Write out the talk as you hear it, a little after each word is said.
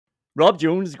Rob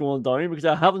Jones is going down because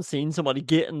I haven't seen somebody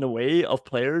get in the way of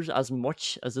players as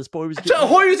much as this boy was getting.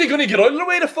 How is he going to get out of the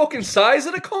way? The fucking size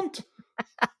of the cunt.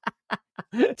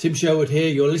 Tim Sherwood here.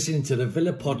 You're listening to the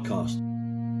Villa Podcast.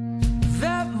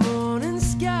 That morning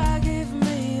sky gave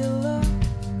me a look,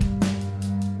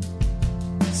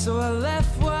 so I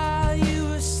left while you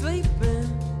were sleeping.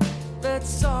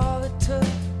 That's all it took.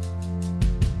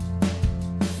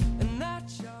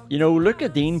 You know, Luca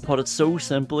Dean put it so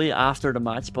simply after the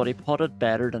match, but he put it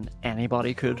better than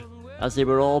anybody could. As they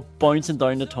were all bouncing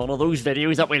down the tunnel, those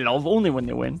videos that we love only when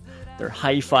they win. They're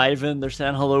high-fiving, they're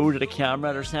saying hello to the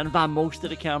camera, they're saying Van Most to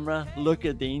the camera.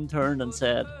 Luca Dean turned and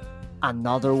said,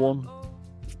 another one.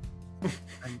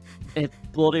 And it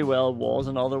bloody well was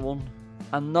another one.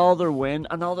 Another win,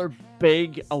 another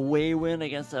big away win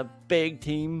against a big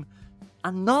team.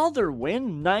 Another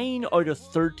win, 9 out of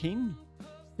 13.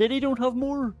 City don't have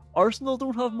more, Arsenal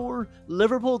don't have more,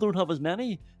 Liverpool don't have as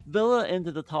many. Villa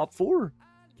into the top 4.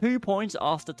 2 points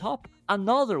off the top.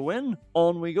 Another win.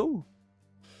 On we go.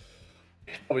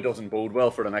 Probably doesn't bode well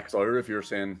for the next hour if you're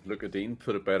saying, look at Dean,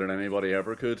 put it better than anybody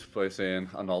ever could by saying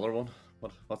another one.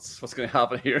 What's going to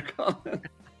happen here, Colin?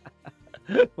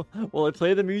 Well, I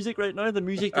play the music right now, the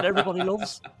music that everybody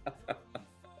loves.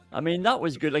 I mean, that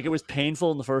was good. Like, it was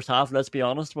painful in the first half, let's be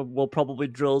honest. We'll probably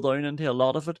drill down into a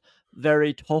lot of it.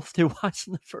 Very tough to watch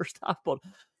in the first half. But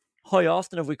how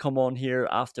often have we come on here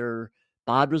after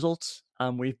bad results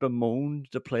and we've bemoaned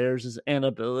the players'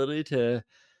 inability to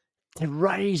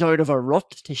rise out of a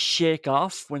rut, to shake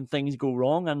off when things go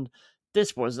wrong? And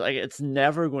this was, like, it's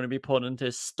never going to be put into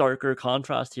starker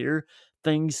contrast here.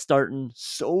 Things starting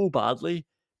so badly.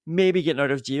 Maybe getting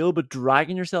out of jail, but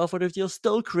dragging yourself out of jail,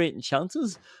 still creating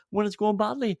chances when it's going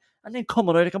badly, and then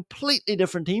coming out a completely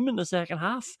different team in the second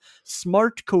half.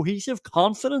 Smart, cohesive,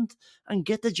 confident, and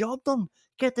get the job done.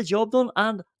 Get the job done,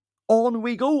 and on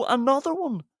we go. Another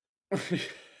one.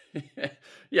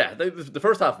 Yeah, the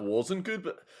first half wasn't good,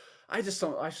 but I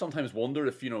sometimes wonder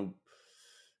if you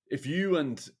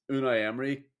and Unai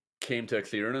Emery came to a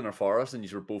clearing in a forest and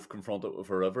you were both confronted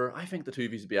with a river, I think the two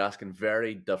of you would be asking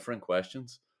very different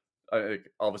questions.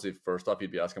 Obviously, first off,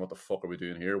 you'd be asking, what the fuck are we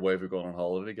doing here? Why have we gone on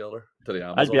holiday together to the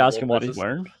Amazon? I'd be asking what he's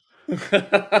wearing.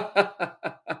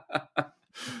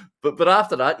 But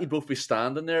after that, you'd both be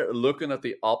standing there looking at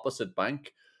the opposite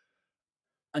bank,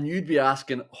 and you'd be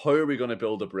asking, how are we going to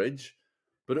build a bridge?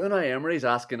 But Unai Emery's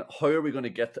asking, how are we going to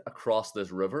get across this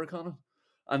river, Conan?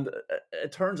 And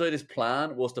it turns out his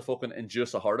plan was to fucking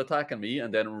induce a heart attack in me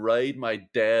and then ride my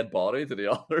dead body to the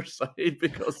other side,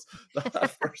 because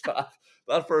that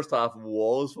first half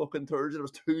was fucking turgid. It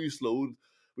was too slow.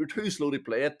 We were too slow to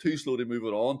play it, too slow to move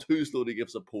it on, too slow to give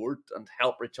support and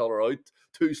help each other out,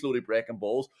 too slow to breaking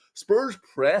balls. Spurs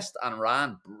pressed and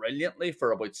ran brilliantly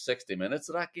for about 60 minutes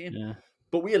of that game. Yeah.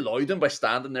 But we allowed them by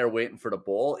standing there waiting for the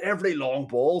ball. Every long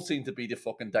ball seemed to be the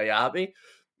fucking Diaby.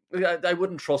 I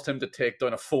wouldn't trust him to take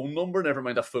down a phone number, never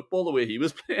mind a football, the way he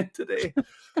was playing today.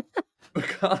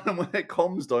 Because when it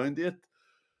comes down to it,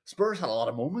 Spurs had a lot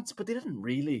of moments, but they didn't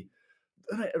really.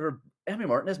 Emi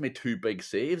Martinez made 2 big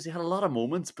saves. He had a lot of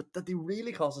moments, but did they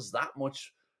really cause us that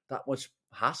much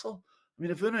hassle? I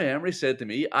mean, if Unai Emery said to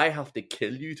me, I have to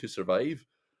kill you to survive,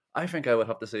 I think I would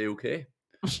have to say okay.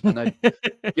 And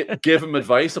I'd give him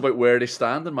advice about where they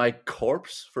stand in my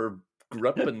corpse for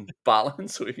grip and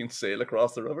balance so he can sail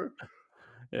across the river.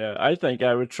 Yeah, I think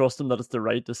I would trust him that it's the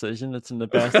right decision. It's in the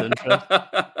best interest.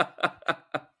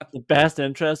 The best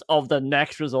interest of the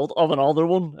next result of another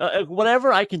one.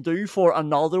 Whatever I can do for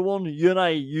another one, you and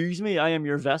I use me. I am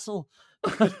your vessel.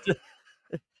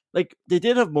 Like, they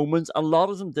did have moments. A lot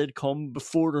of them did come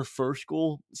before their first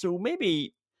goal. So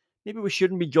maybe we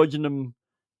shouldn't be judging them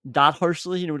that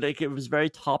harshly. Like, it was very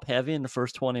top heavy in the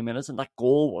first 20 minutes, and that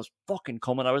goal was fucking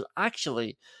coming. I was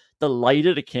actually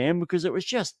delighted it came, because it was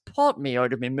just, put me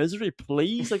out of my misery,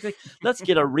 please. Like let's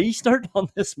get a restart on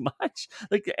this match.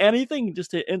 Like, anything just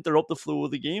to interrupt the flow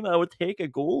of the game. I would take a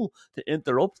goal to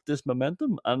interrupt this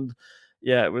momentum. And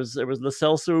yeah, it was Lo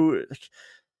Celso.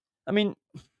 I mean,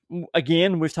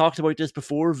 again, we've talked about this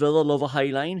before. Villa love a high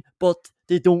line, but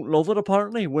they don't love it,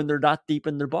 apparently, when they're that deep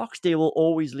in their box. They will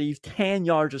always leave 10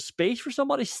 yards of space for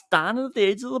somebody standing at the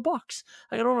edge of the box.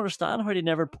 I don't understand how they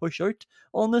never push out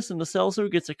on this. And Lo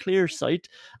Celso gets a clear sight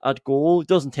at goal.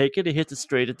 Doesn't take it. He hits it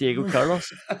straight at Diego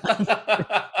Carlos.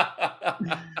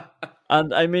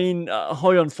 And I mean, how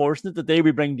unfortunate the day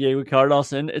we bring Diego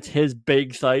Carlos in, it's his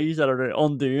big thighs that are the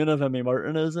undoing of Emi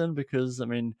Martinez in, because, I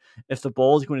mean, if the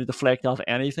ball is going to deflect off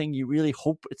anything, you really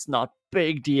hope it's not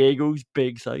big Diego's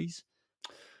big thighs.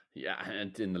 Yeah,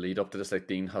 and in the lead up to this, like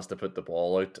Dean has to put the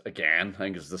ball out again. I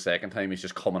think it's the second time he's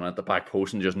just coming at the back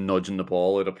post and just nudging the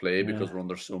ball out of play Yeah. because we're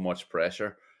under so much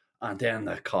pressure. And then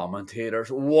the commentators,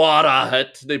 what a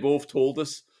hit! They both told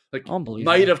us, like,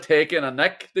 Unbelievable. might have taken a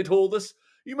nick. They told us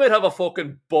you might have a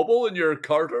fucking bubble in your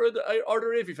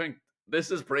artery if you think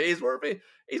this is praiseworthy.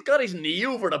 He's got his knee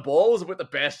over the ball. Is about the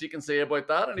best you can say about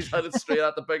that, and he's headed straight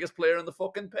at the biggest player in the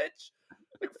fucking pitch.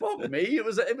 Like, fuck me, it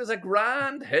was a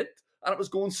grand hit. And it was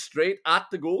going straight at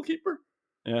the goalkeeper.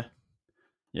 Yeah.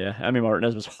 Yeah, Emi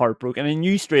Martinez was heartbroken. And he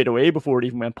knew straight away before it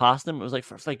even went past him. It was like,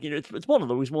 it's one of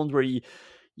those ones where you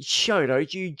shout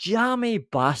out, "You jammy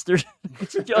bastard!"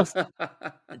 It's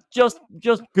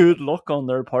just good luck on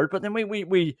their part. But then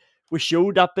we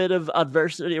showed that bit of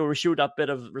adversity, or we showed that bit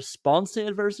of response to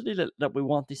adversity that we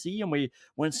want to see, and we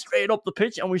went straight up the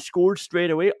pitch and we scored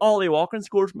straight away. Ollie Watkins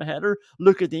scored from a header.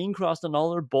 Luka Dean crossed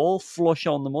another ball flush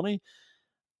on the money.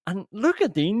 And look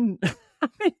at Dean. I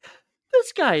mean,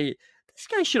 this guy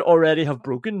should already have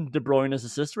broken De Bruyne's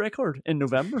assist record in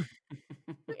November.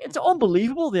 It's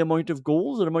unbelievable the amount of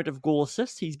goals and the amount of goal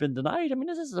assists he's been denied. I mean,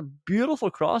 this is a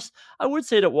beautiful cross. I would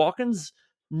say that Watkins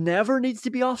never needs to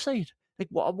be offside. Like,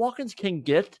 Watkins can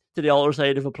get to the other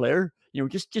side of a player.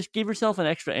 Just give yourself an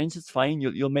extra inch. It's fine.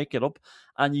 You'll make it up.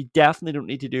 And you definitely don't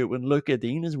need to do it when Luka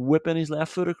Dean is whipping his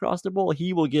left foot across the ball.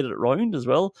 He will get it round as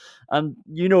well. And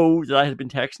you know that I had been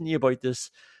texting you about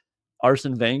this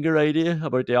Arsene Wenger idea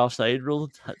about the offside rule.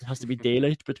 It has to be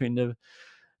daylight between the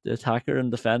attacker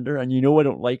and defender. And you know I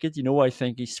don't like it. You know I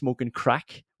think he's smoking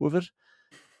crack with it.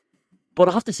 But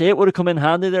I have to say it would have come in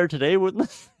handy there today, wouldn't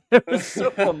it? It was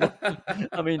so unlucky.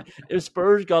 I mean, if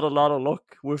Spurs got a lot of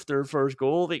luck with their first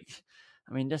goal,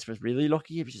 this was really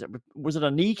lucky. Was it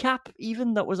a kneecap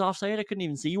even that was offside? I couldn't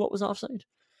even see what was offside.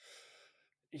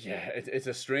 Yeah, it's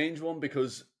a strange one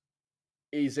because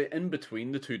he's in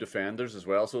between the two defenders as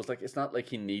well. So it's not like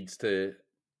he needs to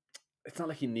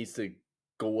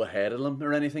go ahead of them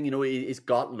or anything. He's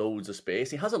got loads of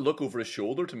space. He has a look over his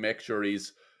shoulder to make sure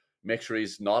he's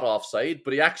not offside,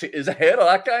 but he actually is ahead of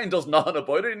that guy and does nothing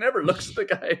about it. He never looks at the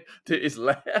guy to his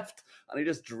left, and he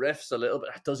just drifts a little bit.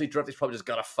 Does he drift? He's probably just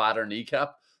got a fatter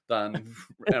kneecap than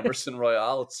Emerson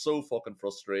Royale. It's so fucking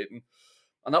frustrating.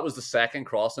 And that was the second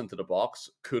cross into the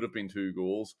box. Could have been 2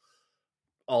 goals.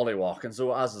 Ollie Watkins,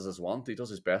 so as is his want, he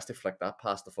does his best to flick that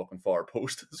past the fucking far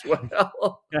post as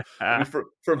well. I mean,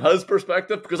 from his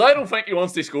perspective, because I don't think he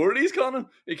wants to score these, Conan.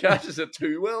 He catches it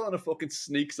too well and it fucking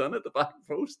sneaks in at the back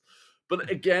post.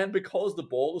 But again, because the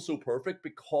ball is so perfect,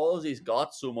 because he's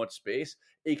got so much space,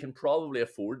 he can probably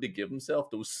afford to give himself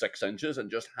those 6 inches and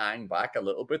just hang back a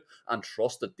little bit and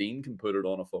trust that Dean can put it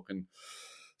on a fucking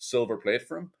silver plate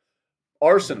for him.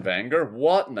 Arsene Wenger,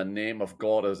 what in the name of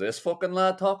God is this fucking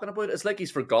lad talking about? It's like he's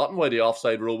forgotten why the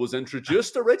offside rule was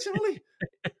introduced originally.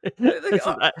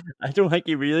 I don't think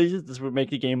he realizes this would make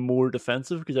the game more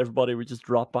defensive because everybody would just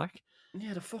drop back.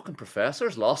 Yeah, the fucking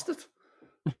professors lost it.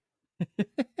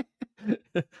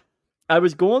 I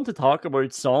was going to talk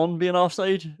about Son being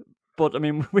offside, but I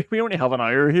mean, we only have an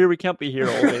hour here. We can't be here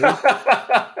all day.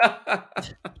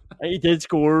 He did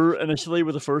score initially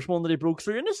with the first one that he broke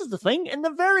through. And this is the thing. In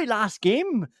the very last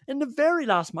game, in the very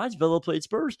last match, Villa played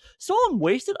Spurs. Son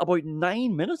wasted about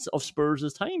 9 minutes of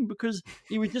Spurs' time because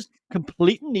he was just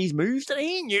completing these moves that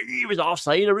he knew he was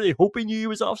offside. I really hope he knew he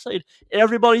was offside.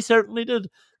 Everybody certainly did.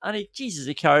 And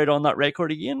he carried on that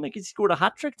record again. Like, he scored a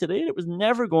hat-trick today. It was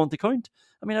never going to count.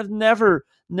 I mean, I've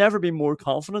never been more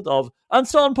confident of, and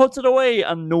Son puts it away,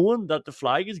 and knowing that the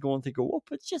flag is going to go up.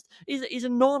 It's just, he's a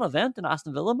non-event in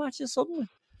Aston Villa matches suddenly.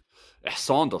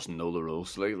 Son doesn't know the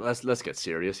rules. Like, let's get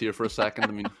serious here for a second. I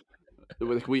mean,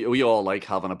 we all like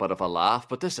having a bit of a laugh,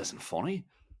 but this isn't funny.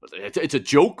 It's a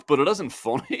joke, but it isn't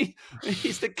funny.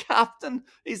 He's the captain.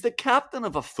 He's the captain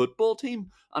of a football team,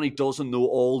 and he doesn't know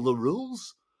all the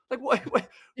rules. Like,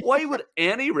 why would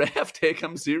any ref take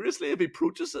him seriously if he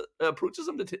approaches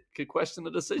him to question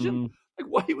the decision? Like,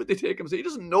 why would they take him seriously? He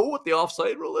doesn't know what the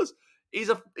offside rule is. He's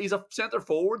a centre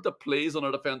forward that plays on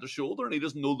a defender's shoulder, and he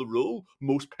doesn't know the rule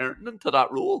most pertinent to that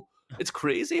rule. It's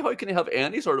crazy. How can he have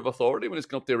any sort of authority when he's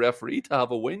going up to the referee to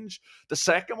have a whinge? The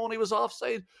second one, he was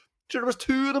offside. Sure, there was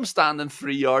 2 of them standing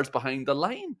 3 yards behind the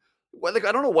line. Well, like,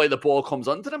 I don't know why the ball comes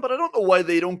onto them, but I don't know why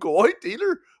they don't go out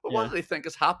either. But what do they think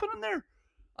is happening there?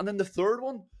 And then the third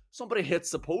one, somebody hits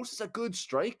the post. It's a good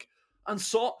strike. And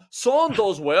Son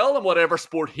does well in whatever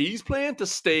sport he's playing to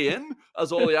stay in,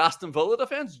 as all the Aston Villa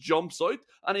defence jumps out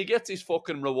and he gets his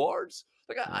fucking rewards.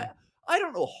 Like, I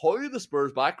don't know how the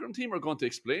Spurs backroom team are going to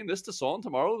explain this to Son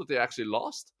tomorrow that they actually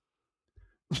lost.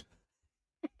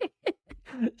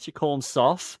 She call him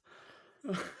soft.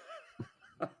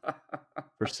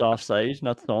 For soft side,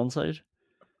 not thorn side.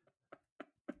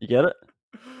 You get it?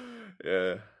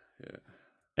 Yeah.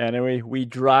 Anyway, we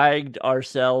dragged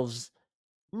ourselves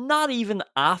not even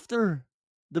after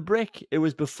the break. It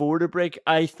was before the break.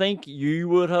 I think you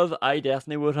would have. I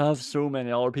definitely would have. So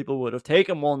many other people would have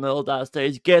taken 1-0 at that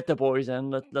stage. Get the boys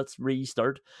in. Let's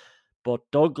restart. But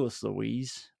Douglas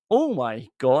Luiz, oh my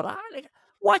God.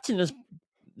 Watching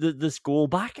this goal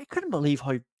back, I couldn't believe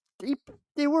how deep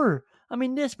they were. I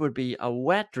mean, this would be a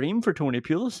wet dream for Tony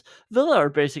Pulis. Villa are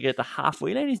basically at the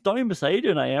halfway line. He's down beside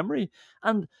Unai Emery.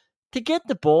 And to get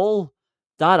the ball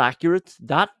that accurate,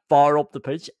 that far up the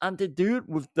pitch, and to do it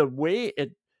with the way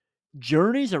it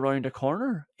journeys around a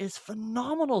corner is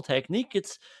phenomenal technique.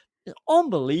 It's an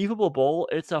unbelievable ball.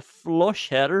 It's a flush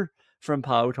header from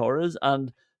Pau Torres,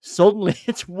 and suddenly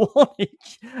it's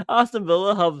 1-each. Aston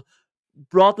Villa have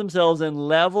brought themselves in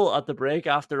level at the break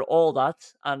after all that,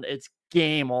 and it's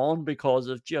game on because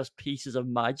of just pieces of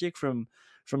magic from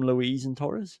Luiz and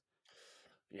Torres.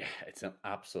 Yeah, it's an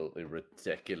absolutely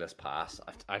ridiculous pass.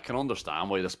 I can understand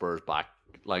why the Spurs back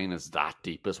line is that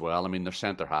deep as well. I mean, their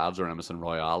centre halves are Emerson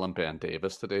Royale and Ben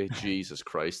Davis today. Jesus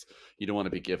Christ. You don't want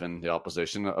to be giving the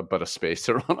opposition a bit of space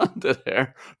to run under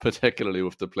there, particularly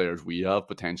with the players we have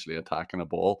potentially attacking a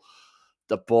ball.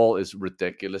 The ball is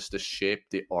ridiculous. The shape,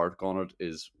 the arc on it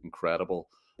is incredible.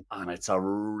 And it's a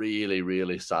really,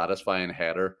 really satisfying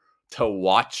header to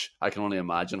watch. I can only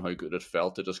imagine how good it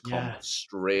felt to just come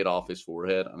straight off his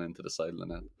forehead and into the side of the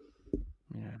net.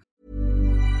 Yeah.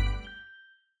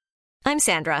 I'm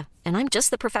Sandra, and I'm just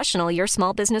the professional your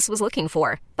small business was looking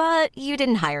for. But you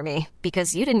didn't hire me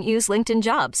because you didn't use LinkedIn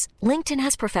Jobs. LinkedIn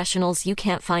has professionals you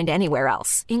can't find anywhere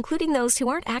else, including those who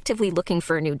aren't actively looking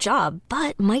for a new job,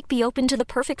 but might be open to the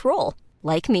perfect role,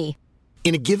 like me.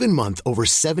 In a given month, over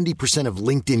 70% of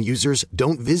LinkedIn users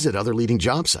don't visit other leading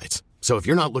job sites. So if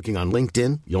you're not looking on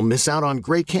LinkedIn, you'll miss out on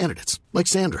great candidates like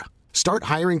Sandra. Start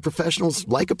hiring professionals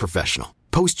like a professional.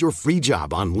 Post your free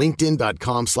job on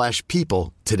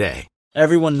linkedin.com/people today.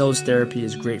 Everyone knows therapy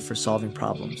is great for solving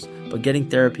problems, but getting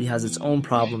therapy has its own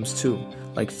problems too,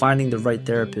 like finding the right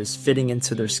therapist, fitting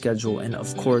into their schedule, and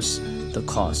of course, the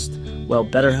cost. Well,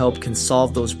 BetterHelp can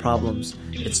solve those problems.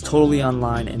 It's totally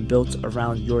online and built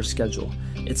around your schedule.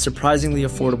 It's surprisingly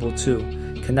affordable too.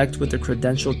 Connect with a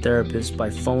credentialed therapist by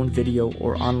phone, video,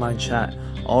 or online chat,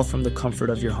 all from the comfort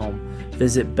of your home.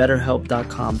 Visit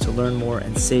BetterHelp.com to learn more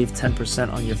and save 10%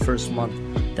 on your first month.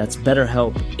 That's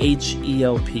BetterHelp,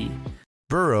 H-E-L-P.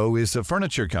 Burrow is a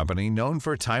furniture company known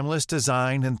for timeless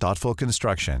design and thoughtful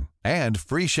construction, and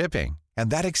free shipping,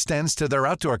 and that extends to their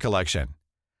outdoor collection.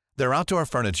 Their outdoor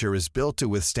furniture is built to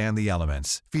withstand the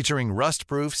elements, featuring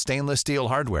rust-proof stainless steel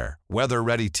hardware,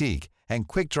 weather-ready teak, and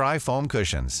quick-dry foam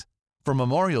cushions. For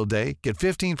Memorial Day, get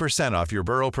 15% off your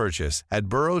Burrow purchase at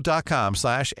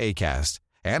burrow.com/ACAST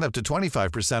and up to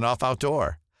 25% off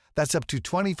outdoor. That's up to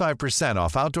 25%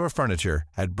 off outdoor furniture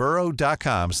at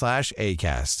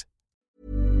burrow.com/ACAST.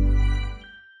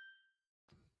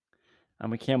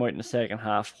 And we came out in the second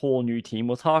half, whole new team.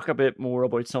 We'll talk a bit more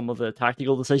about some of the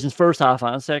tactical decisions, first half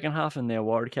and second half in the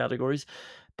award categories.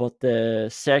 But the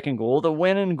second goal, the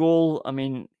winning goal, I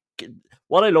mean,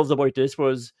 what I loved about this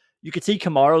was you could see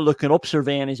Kamara looking up,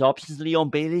 surveying his options.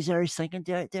 Leon Bailey's there. He's thinking,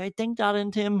 did I think that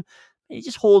into him? He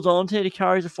just holds on to it. He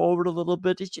carries it forward a little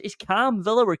bit. He's calm.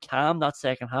 Villa were calm that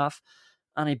second half.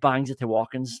 And he bangs it to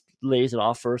Watkins, lays it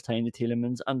off first time to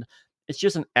Tielemans. And it's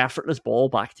just an effortless ball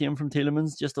back to him from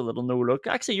Tielemans. Just a little no look.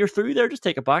 Actually, you're through there. Just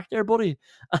take it back there, buddy.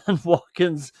 And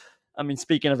Watkins, I mean,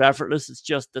 speaking of effortless, it's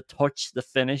just the touch, the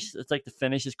finish. It's like the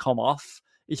finish has come off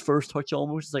his first touch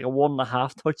almost. It's like a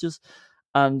 1.5 touches.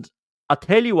 And I'll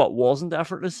tell you what wasn't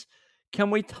effortless.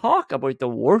 Can we talk about the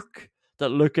work that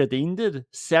Luka Dean did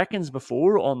seconds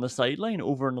before on the sideline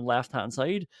over on the left-hand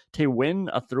side to win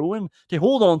a throw-in, to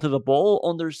hold on to the ball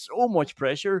under so much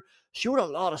pressure, showed a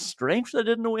lot of strength that I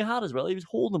didn't know he had as well. He was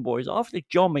holding boys off, like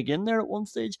John McGinn there at one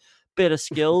stage. Bit of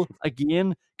skill,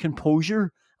 again,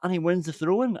 composure, and he wins the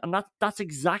throw-in. And that's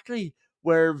exactly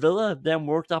where Villa then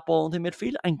work that ball into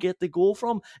midfield and get the goal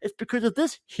from. It's because of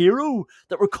this hero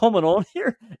that we're coming on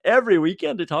here every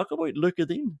weekend to talk about, Luka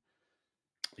Dean.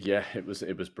 Yeah, it was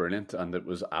brilliant, and it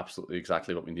was absolutely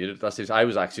exactly what we needed at that stage. I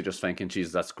was actually just thinking,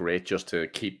 Jesus, that's great just to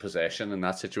keep possession in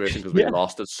that situation because we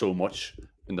lost it so much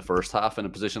in the first half in a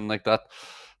position like that.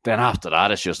 Then after that,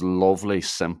 it's just lovely,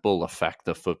 simple,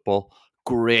 effective football.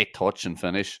 Great touch and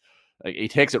finish. Like, he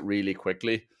takes it really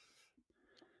quickly,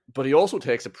 but he also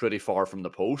takes it pretty far from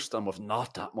the post and with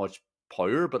not that much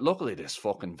power, but luckily this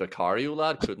fucking Vicario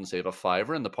lad couldn't save a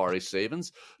fiver in the Paris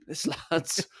savings. This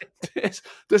lad's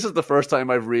this is the first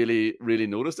time I've really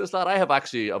noticed this lad. I have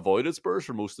actually avoided Spurs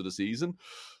for most of the season.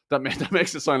 That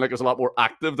makes it sound like it's a lot more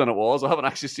active than it was. I haven't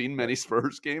actually seen many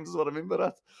Spurs games, is what I mean by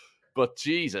that. But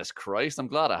Jesus Christ, I'm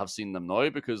glad I have seen them now,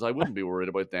 because I wouldn't be worried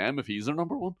about them if he's their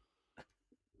number one.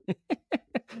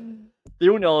 The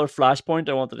only other flashpoint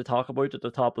I wanted to talk about at the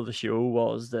top of the show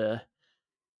was the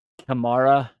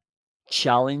Kamara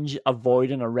challenge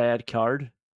avoiding a red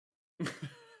card.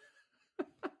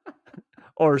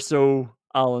 Or so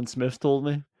Alan Smith told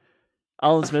me.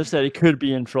 Alan Smith said he could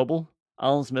be in trouble.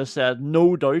 Alan Smith said,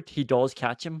 no doubt he does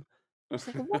catch him. I was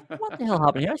like, what the hell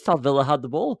happened here? I thought Villa had the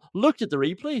ball. Looked at the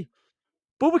replay.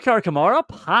 Boubacar Kamara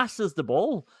passes the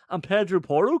ball and Pedro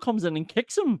Porro comes in and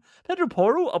kicks him. Pedro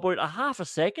Porro, about a half a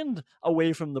second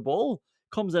away from the ball,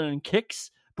 comes in and kicks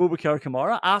Boubacar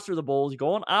Kamara after the ball's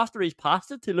gone, after he's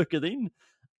passed it to Lucadine.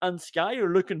 And Sky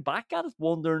are looking back at it,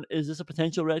 wondering, is this a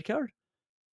potential red card?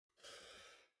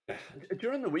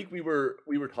 During the week, we were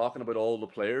talking about all the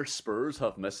players Spurs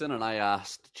have missing, and I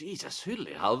asked, Jesus, who do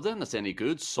they have then that's any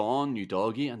good? Son,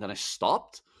 Udogie, and then I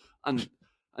stopped, and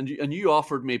you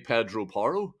offered me Pedro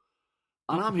Porro,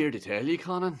 and I'm here to tell you,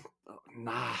 Conan,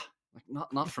 nah, like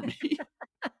not for me.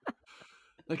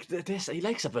 Like this, he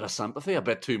likes a bit of sympathy, a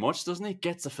bit too much, doesn't he?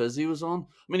 Gets the physios on.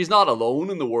 I mean, he's not alone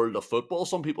in the world of football.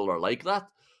 Some people are like that.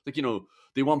 Like, you know,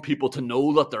 they want people to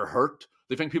know that they're hurt.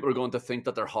 They think people are going to think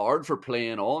that they're hard for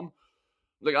playing on.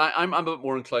 Like, I'm a bit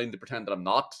more inclined to pretend that I'm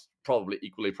not, probably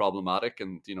equally problematic,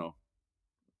 and, you know,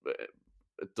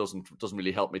 it doesn't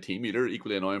really help my team either.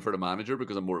 Equally annoying for the manager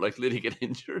because I'm more likely to get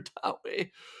injured that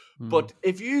way. But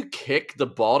if you kick the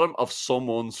bottom of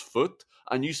someone's foot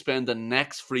and you spend the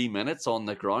next 3 minutes on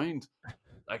the ground,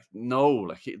 like, no,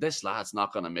 like, this lad's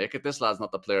not going to make it. This lad's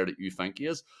not the player that you think he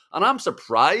is. And I'm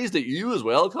surprised at you as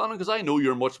well, Conan, because I know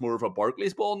you're much more of a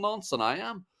Barclays ball nonce than I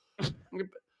am.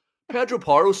 Pedro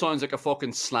Porro sounds like a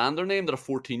fucking slander name that a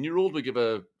 14-year-old would give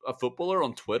a footballer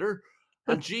on Twitter.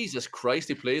 And Jesus Christ,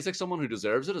 he plays like someone who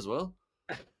deserves it as well.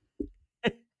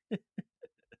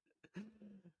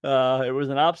 It was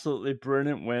an absolutely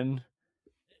brilliant win.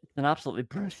 An absolutely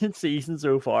brilliant season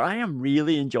so far. I am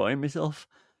really enjoying myself.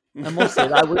 I must say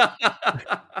that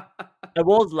I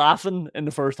was laughing in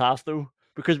the first half, though,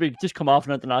 because we just come off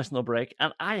an international break,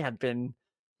 and I had been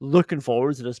looking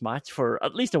forward to this match for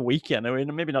at least a week anyway,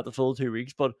 and maybe not the full 2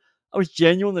 weeks, but I was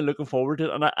genuinely looking forward to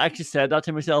it, and I actually said that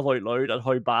to myself out loud at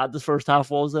how bad this first half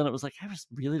was, and it was like, I was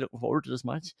really looking forward to this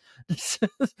match.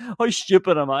 How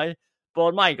stupid am I?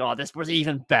 But my God, this was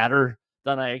even better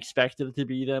than I expected it to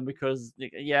be then, because,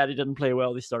 yeah, they didn't play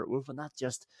well to start with, and that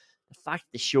just, the fact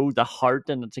they showed the heart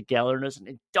and the togetherness and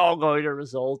they dug out a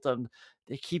result and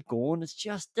they keep going. It's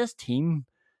just, this team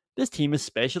is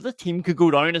special. This team could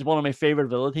go down as one of my favourite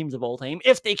Villa teams of all time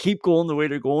if they keep going the way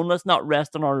they're going. Let's not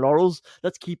rest on our laurels.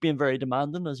 Let's keep being very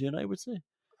demanding, as you and I would say.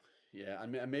 Yeah,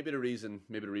 and maybe the reason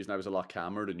I was a lot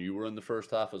calmer than you were in the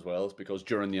first half as well is because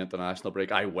during the international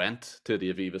break, I went to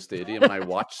the Aviva Stadium and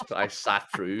I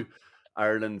sat through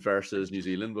Ireland versus New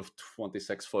Zealand with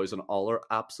 26,000 other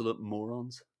absolute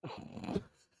morons.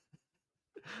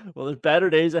 Well, there's better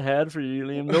days ahead for you,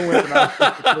 Liam.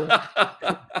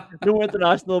 No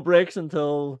international breaks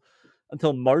until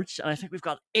March, and I think we've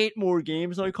got 8 more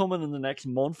games now coming in the next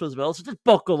month as well. So just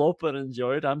buckle up and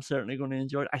enjoy it. I'm certainly going to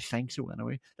enjoy it. I think so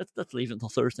anyway. Let's leave it until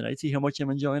Thursday night, see how much I'm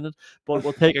enjoying it. But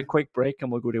we'll take a quick break and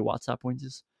we'll go to WhatsApp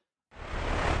points.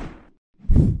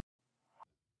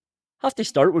 Have to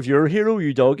start with your hero,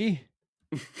 Udogie.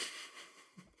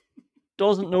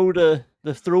 Doesn't know the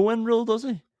throw-in rule, does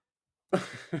he?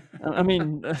 I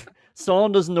mean,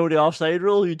 Son doesn't know the offside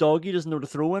rule, Udogie doesn't know the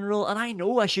throw-in rule, and I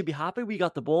know I should be happy we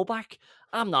got the ball back.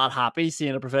 I'm not happy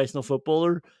seeing a professional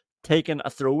footballer taking a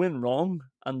throw-in wrong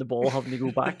and the ball having to go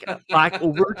back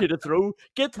over to the throw.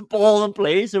 Get the ball in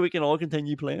play so we can all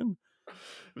continue playing.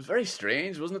 It was very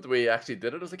strange, wasn't it, the way he actually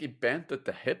did it? It was like he bent at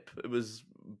the hip. It was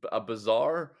a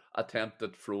bizarre attempt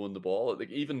at throwing the ball.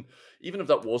 Like even if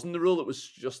that wasn't the rule, it was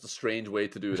just a strange way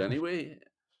to do it anyway.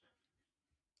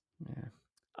 Yeah.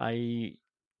 I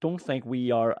don't think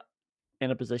we are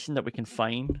in a position that we can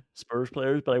fine Spurs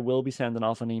players, but I will be sending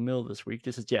off an email this week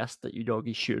to suggest that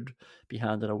Udogie should be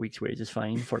handed a week's wages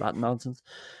fine for that nonsense.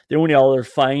 The only other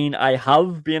fine I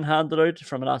have been handed out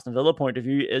from an Aston Villa point of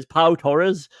view is Pau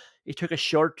Torres. He took a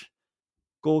short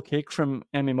goal kick from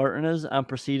Emi Martinez and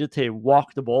proceeded to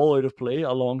walk the ball out of play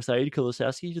alongside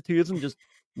Kulusevski. The two of them just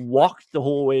walked the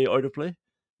whole way out of play.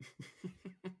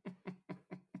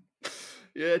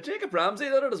 Yeah, Jacob Ramsey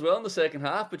did it as well in the second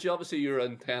half, but obviously your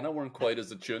antenna weren't quite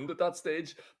as attuned at that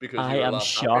stage because I you're a am lot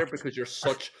happier shocked. because you're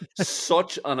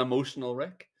such an emotional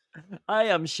wreck. I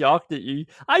am shocked at you.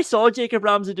 I saw Jacob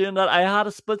Ramsey doing that. I had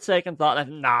a split second thought, like,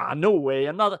 nah, no way.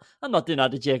 I'm not doing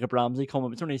that to Jacob Ramsey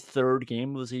coming. It's only his third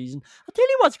game of the season. I'll tell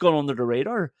you what's gone under the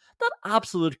radar. That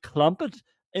absolute clumpet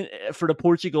for the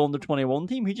Portugal under-21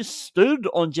 team. He just stood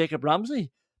on Jacob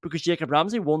Ramsey because Jacob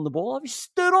Ramsey won the ball. He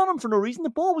stood on him for no reason. The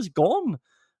ball was gone.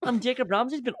 And Jacob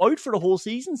Ramsey's been out for the whole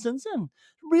season since then.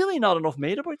 Really not enough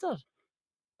made about that.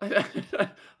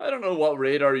 I don't know what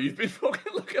radar you've been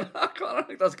fucking looking at, Connor. I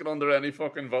think that's going under any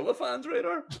fucking Villa fans'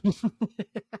 radar.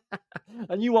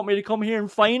 And you want me to come here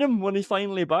and fine him when he's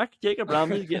finally back? Jacob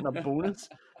Ramsey's getting a bonus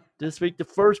this week. The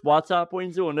first WhatsApp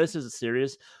wins, and this is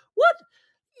serious. What?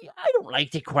 I don't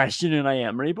like to question Unai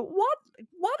Emery, but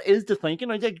what is the thinking?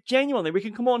 Like, genuinely, we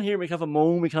can come on here, we can have a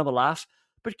moan, we can have a laugh,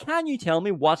 but can you tell me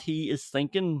what he is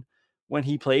thinking when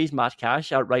he plays Matt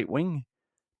Cash at right wing?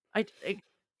 I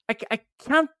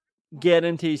can't get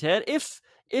into his head. If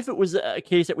it was a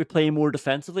case that we play more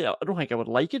defensively, I don't think I would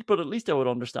like it, but at least I would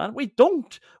understand. We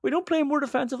don't play more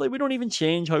defensively. We don't even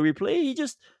change how we play. He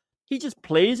just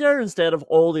plays there instead of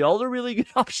all the other really good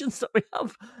options that we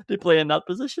have to play in that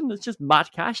position. It's just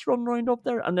Matt Cash running around up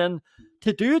there, and then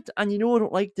to do it. And I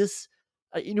don't like this.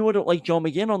 I don't like John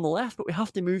McGinn on the left, but we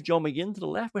have to move John McGinn to the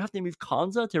left. We have to move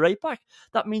Konza to right back.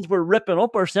 That means we're ripping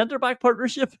up our centre-back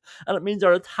partnership, and it means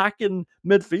our attacking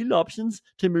midfield options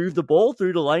to move the ball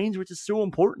through the lines, which is so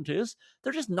important to us.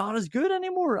 They're just not as good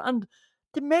anymore. And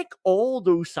to make all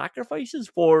those sacrifices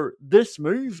for this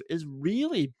move is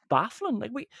really baffling.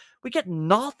 Like, we get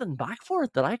nothing back for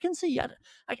it that I can see.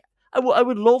 I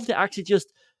would love to actually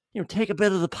just take a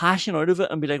bit of the passion out of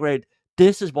it and be like, right,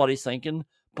 this is what he's thinking.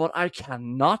 But I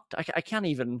cannot. I can't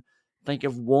even think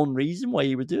of one reason why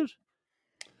he would do it.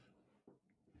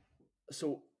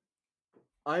 So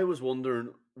I was wondering,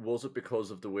 was it because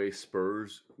of the way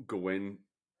Spurs go in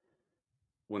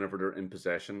whenever they're in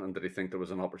possession, and did he think there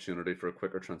was an opportunity for a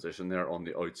quicker transition there on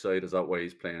the outside? Is that why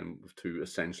he's playing with two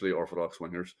essentially orthodox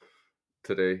wingers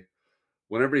today?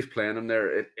 Whenever he's playing them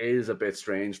there, it is a bit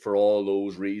strange for all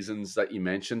those reasons that you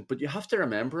mentioned. But you have to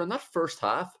remember, in that first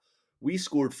half, we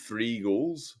scored 3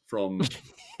 goals from,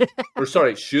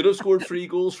 should have scored 3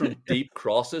 goals from deep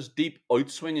crosses, deep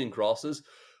outswinging crosses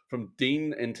from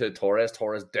Dean into Torres.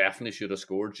 Torres definitely should have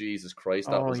scored. Jesus Christ,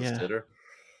 that was a sitter.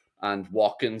 And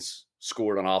Watkins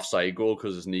scored an offside goal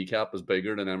because his kneecap was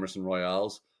bigger than Emerson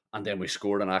Royale's. And then we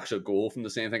scored an actual goal from the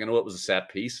same thing. I know it was a set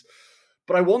piece.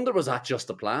 But I wonder, was that just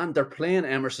the plan? They're playing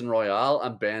Emerson Royale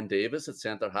and Ben Davis at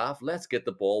centre half. Let's get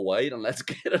the ball wide and let's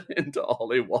get it into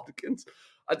Ollie Watkins.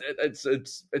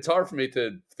 It's hard for me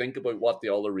to think about what the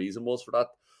other reason was for that.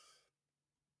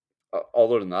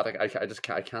 Other than that,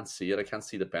 I can't see it. I can't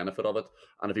see the benefit of it.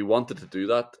 And if he wanted to do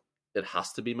that, it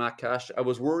has to be Matt Cash. I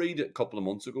was worried a couple of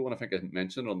months ago, and I think I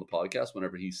mentioned it on the podcast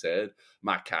whenever he said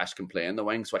Matt Cash can play in the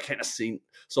wing. So I kind of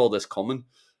saw this coming.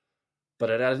 But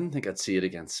I didn't think I'd see it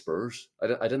against Spurs.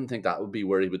 I didn't think that would be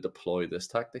where he would deploy this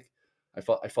tactic. I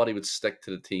thought he would stick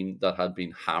to the team that had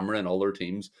been hammering other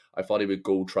teams. I thought he would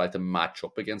go try to match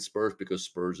up against Spurs because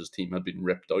Spurs' team had been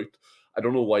ripped out. I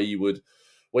don't know why you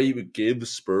would give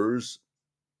Spurs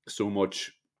so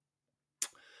much.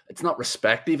 It's not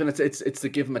respect even. It's to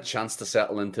give them a chance to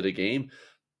settle into the game.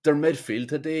 Their midfield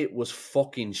today was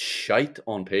fucking shite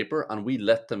on paper, and we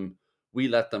let them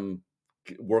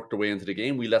work their way into the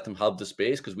game. We let them have the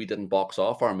space because we didn't box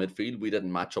off our midfield. We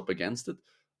didn't match up against it.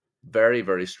 Very,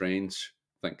 very strange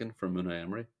thinking from Unai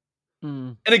Emery.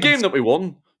 In a game that we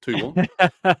won 2-1.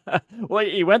 Well,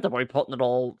 he went about putting it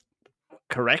all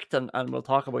correct, and we'll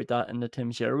talk about that in the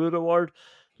Tim Sherwood Award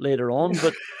later on.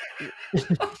 But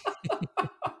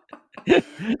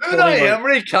Unai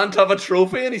Emery can't have a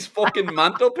trophy in his fucking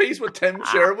mantelpiece with Tim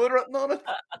Sherwood written on it.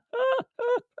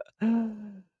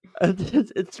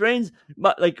 It's strange.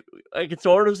 Like, I can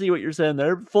sort of see what you're saying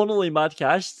there. Funnily, Matt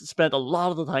Cash spent a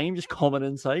lot of the time just coming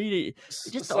inside. He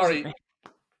just sorry,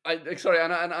 I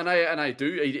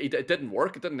do. It didn't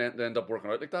work. It didn't end up working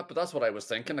out like that. But that's what I was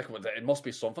thinking. Like, it must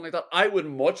be something like that. I would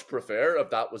much prefer, if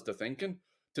that was the thinking,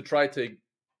 to try to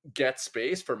get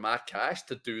space for Matt Cash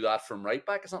to do that from right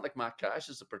back. It's not like Matt Cash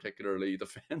is a particularly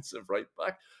defensive right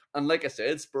back. And like I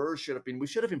said, we should have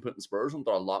been putting Spurs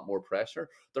under a lot more pressure.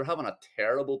 They're having a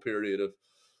terrible period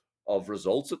of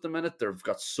results at the minute. They've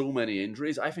got so many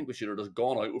injuries. I think we should have just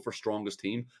gone out with our strongest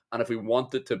team. And if we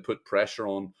wanted to put pressure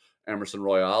on Emerson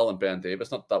Royale and Ben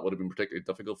Davis, not that would have been particularly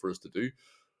difficult for us to do,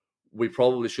 we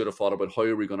probably should have thought about how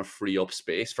are we going to free up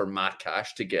space for Matt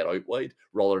Cash to get out wide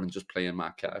rather than just playing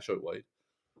Matt Cash out wide.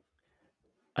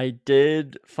 I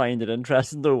did find it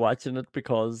interesting though watching it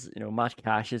because Matt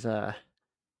Cash is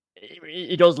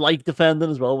he does like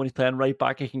defending as well when he's playing right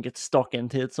back. He can get stuck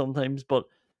into it sometimes, but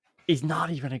he's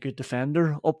not even a good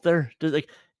defender up there.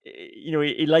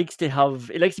 He likes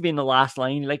to be in the last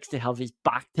line. He likes to have his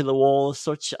back to the wall as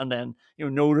such, and then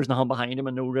know there's nothing behind him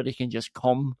and know that he can just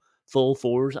come full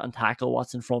force and tackle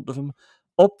what's in front of him.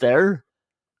 Up there,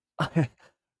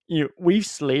 we've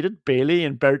slated Bailey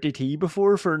and Bertie T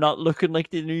before for not looking like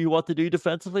they knew what to do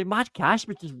defensively. Matt Cash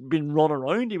was just been running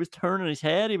around. He was turning his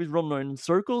head. He was running around in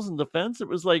circles in defense. It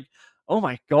was like, oh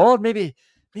my god, maybe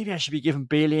I should be giving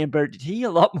Bailey and Bertie T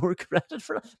a lot more credit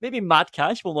for that. Maybe Matt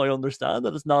Cash will now understand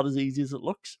that it's not as easy as it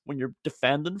looks when you're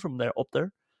defending from there up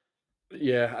there.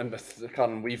 Yeah, and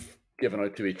Con, we've given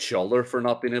out to each other for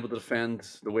not being able to defend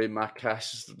the way Matt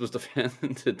Cash was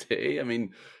defending today. I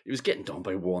mean, he was getting done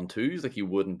by 1-2s like you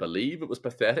wouldn't believe. It was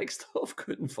pathetic stuff.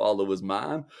 Couldn't follow his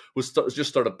man. Just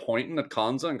started pointing at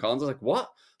Konza, and Konza's like, "What?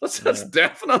 That's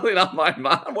definitely not my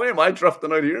man. Why am I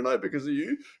drifting out here now because of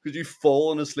you? Because you've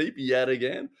fallen asleep yet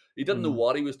again." He didn't know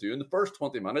what he was doing. The first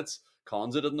 20 minutes,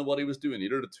 Konza didn't know what he was doing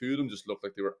either. The two of them just looked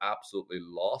like they were absolutely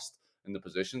lost in the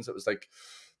positions. It was like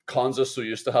Konza's so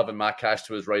used to having Matt Cash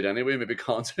to his right anyway. Maybe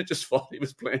Konza just thought he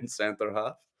was playing centre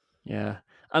half. Yeah.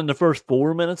 And the first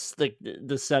 4 minutes,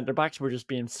 the centre backs were just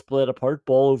being split apart,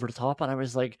 ball over the top, and I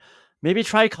was like, maybe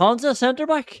try Konza centre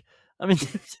back. I mean,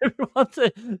 do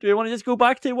we want to just go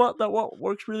back to what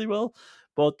works really well?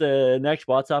 But the next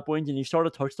WhatsApp wins, and you sort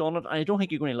of touched on it, and I don't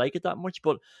think you're going to like it that much.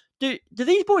 But do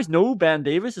these boys know Ben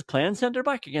Davis is playing centre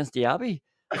back against Diaby?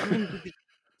 I mean,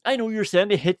 I know you're saying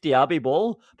to hit the Abbey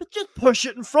ball, but just push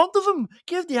it in front of him.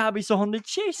 Give the Abbey something to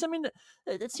chase. I mean,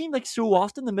 it seemed like so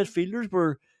often the midfielders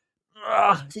were,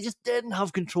 they just didn't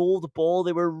have control of the ball.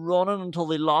 They were running until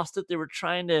they lost it. They were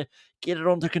trying to get it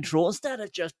under control instead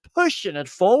of just pushing it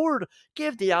forward.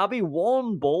 Give the Abbey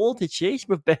one ball to chase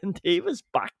with Ben Davis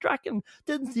backtracking.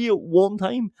 Didn't see it one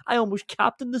time. I almost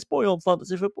captained this boy on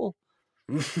fantasy football.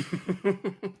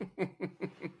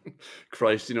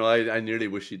 Christ, I nearly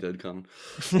wish he did come.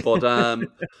 But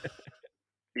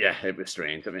yeah, it was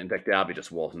strange. I mean, like the Abbey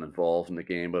just wasn't involved in the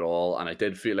game at all, and I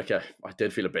did feel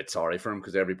a bit sorry for him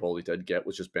because every ball he did get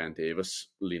was just Ben Davis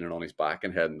leaning on his back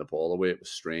and heading the ball away. It was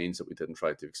strange that we didn't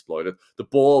try to exploit it. The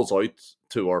balls out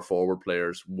to our forward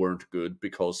players weren't good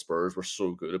because Spurs were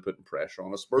so good at putting pressure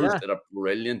on us. Spurs did a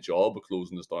brilliant job of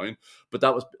closing us down, but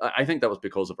I think that was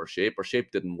because of our shape. Our shape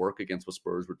didn't work against what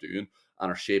Spurs were doing, and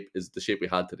our shape is the shape we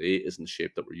had today isn't the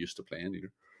shape that we're used to playing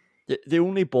either. The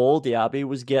only ball the Abbey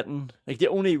was getting, like the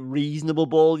only reasonable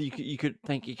ball you could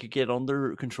think he could get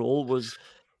under control was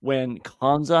when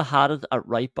Konza had it at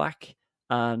right back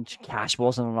and Cash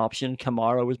wasn't an option.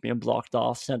 Kamara was being blocked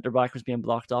off, centre back was being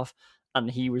blocked off,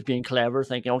 and he was being clever,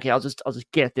 thinking, okay, I'll just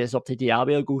get this up to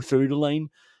Diaby, I'll go through the line.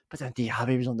 But then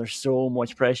Diaby was under so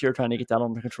much pressure trying to get that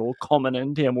under control, coming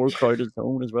into a more crowded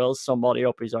zone as well, somebody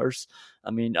up his arse.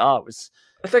 I mean, it was.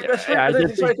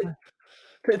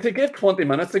 To give 20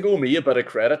 minutes to go me a bit of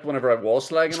credit whenever I was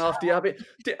slagging off Diaby.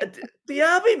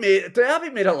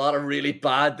 Diaby made a lot of really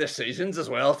bad decisions as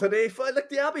well today. Like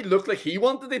Diaby looked like he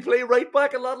wanted to play right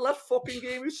back a lot of that fucking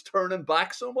game. He was turning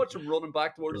back so much and running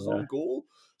back towards his own goal.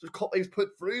 So he's put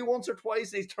through once or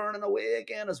twice and he's turning away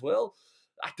again as well.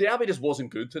 Diaby just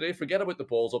wasn't good today. Forget about the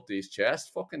balls up to his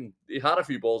chest. He had a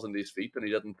few balls in his feet and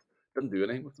he didn't do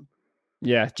anything with them.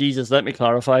 Yeah, Jesus, let me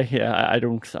clarify. Yeah,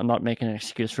 I'm not making an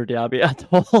excuse for Diaby at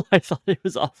all. I thought he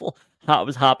was awful. I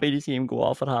was happy to see him go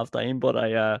off at halftime, but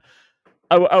I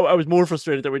was more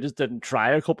frustrated that we just didn't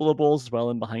try a couple of balls as well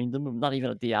in behind him. Not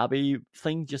even a Diaby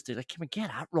thing, just to can we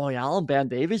get at Royale and Ben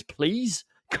Davies, please?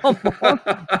 Come on.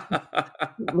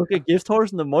 Look a gift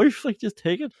horse in the mouth, just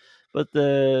take it. But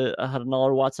I had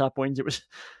another WhatsApp wins. It was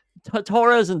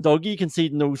Torres and Dougie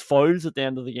conceding those fouls at the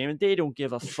end of the game, and they don't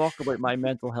give a fuck about my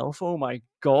mental health. Oh my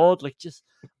God, just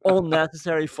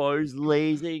unnecessary fouls,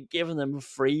 lazy, giving them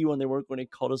free when they weren't going to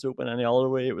cut us open any other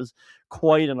way. It was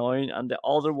quite annoying. And the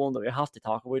other one that we have to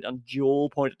talk about, and Joel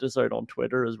pointed this out on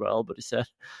Twitter as well, but he said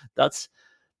that's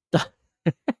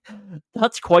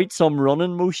quite some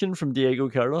running motion from Diego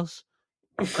Carlos.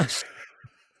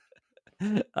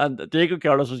 And Diego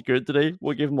Carlos was good today.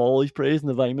 We'll give him all his praise in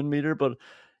the Vyman meter, but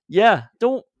yeah,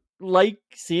 don't like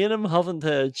seeing him having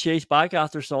to chase back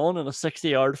after Son in a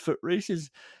 60-yard foot race. It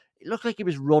looked like he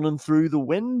was running through the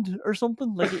wind or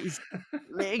something. Like his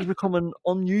legs were coming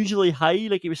unusually high,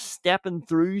 like he was stepping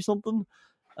through something.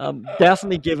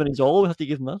 Definitely giving his all. We have to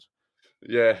give him that.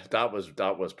 Yeah, that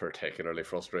was particularly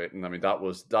frustrating. I mean, that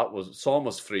was Son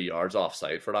was 3 yards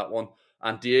offside for that one,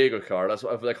 And Diego Carlos,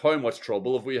 like, how much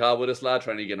trouble have we had with this lad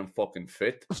trying to get him fucking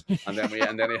fit, and then he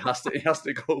has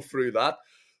to go through that.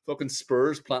 Fucking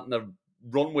Spurs planting a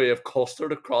runway of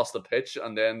custard across the pitch,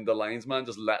 and then the linesman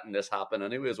just letting this happen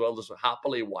anyway as well, just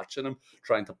happily watching him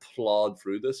trying to plod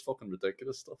through this fucking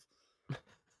ridiculous stuff.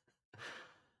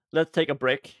 Let's take a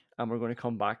break, and we're going to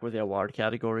come back with the award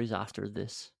categories after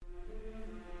this.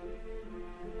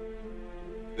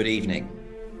 Good evening.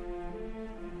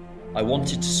 I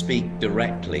wanted to speak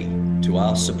directly to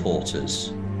our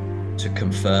supporters to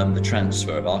confirm the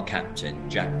transfer of our captain,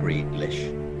 Jack Grealish.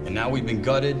 And now we've been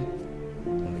gutted,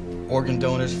 organ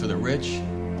donors for the rich,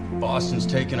 Boston's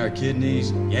taking our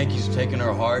kidneys, Yankees are taking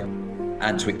our heart.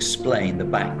 And to explain the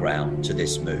background to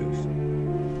this move.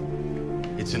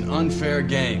 It's an unfair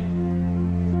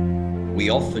game. We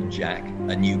offered Jack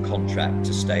a new contract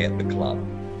to stay at the club.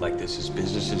 Like this is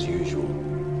business as usual.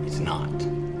 It's not.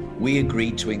 We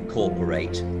agreed to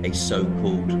incorporate a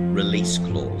so-called release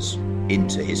clause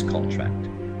into his contract.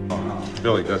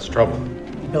 Billy, that's trouble.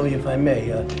 Billy, if I may,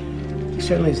 he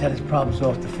certainly has had his problems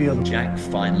off the field. Jack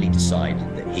finally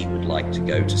decided that he would like to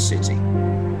go to City.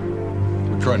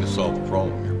 We're trying to solve the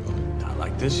problem here, Billy. Not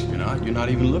like this, you're not. You're not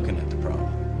even looking at the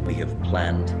problem. We have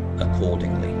planned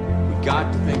accordingly. We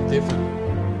got to think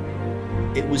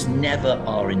differently. It was never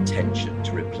our intention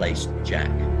to replace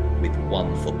Jack with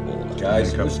one footballer.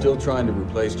 Guys, we're still trying to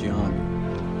replace Gianni.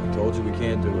 I told you we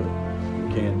can't do it.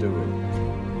 We can't do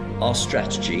it. Our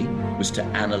strategy was to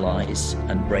analyze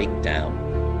and break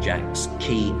down Jack's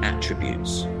key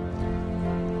attributes.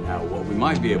 Now, what we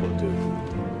might be able to do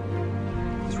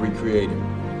is recreate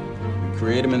him.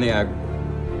 Recreate him in the aggregate.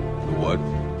 The what?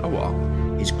 A walk.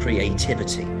 His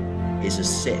creativity, his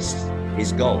assists,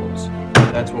 his goals.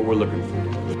 That's what we're looking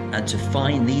for. And to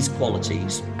find these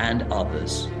qualities and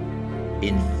others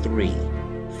in 3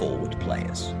 forward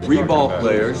players. 3 ball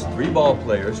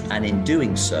players. And in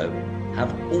doing so,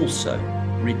 have also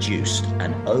reduced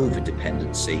an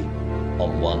over-dependency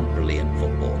on one brilliant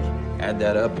footballer. Add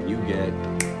that up and you get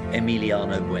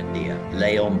Emiliano Buendia,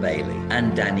 Leon Bailey,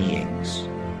 and Danny Ings.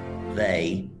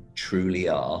 They truly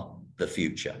are the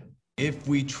future. If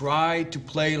we try to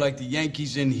play like the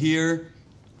Yankees in here,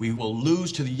 we will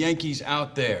lose to the Yankees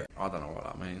out there. I don't know what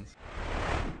that means.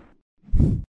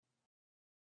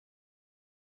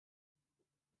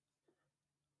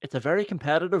 It's a very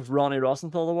competitive Ronnie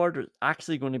Rosenthal award. It's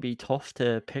actually going to be tough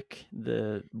to pick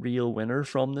the real winner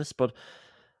from this, but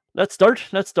let's start.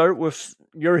 Let's start with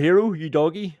your hero, you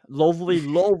doggy. Lovely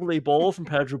ball from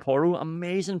Pedro Porro.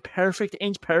 Amazing, perfect,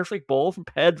 inch-perfect ball from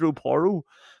Pedro Porro.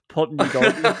 Putting you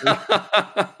doggy.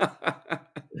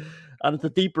 And it's a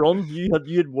deep run. You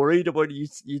had worried about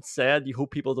it. You'd said you hope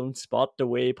people don't spot the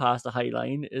way past the high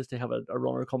line is to have a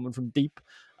runner coming from deep.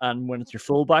 And when it's your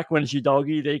fullback, when it's your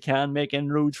doggy, they can make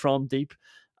inroads from deep.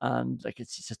 And like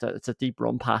it's a deep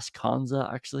run past Konza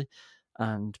actually.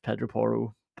 And Pedro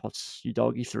Porro puts you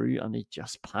doggy through, and he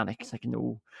just panics, like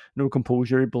no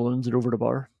composure. He balloons it over the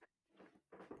bar.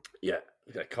 Yeah,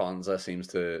 Konza seems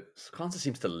to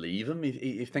leave him.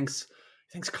 He thinks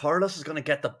Carlos is going to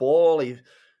get the ball.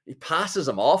 He passes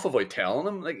him off without telling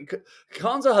him. Like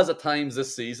Konza has at times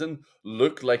this season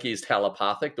looked like he's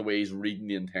telepathic the way he's reading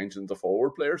the intentions of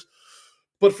forward players.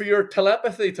 But for your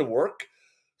telepathy to work,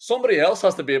 somebody else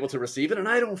has to be able to receive it. And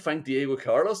I don't think Diego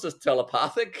Carlos is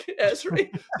telepathic, Esri.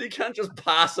 You can't just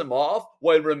pass him off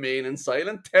while remaining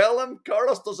silent. Tell him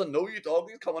Carlos doesn't know you, dog.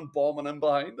 He's coming bombing in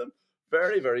behind him.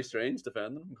 Very, very strange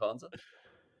defending from Konza.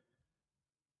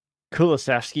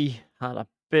 Kulusevski had a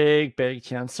big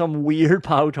chance. Some weird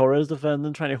Pau Torres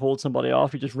defending, trying to hold somebody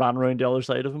off. He just ran around the other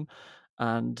side of him.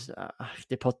 And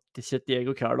they sit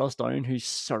Diego Carlos down, who's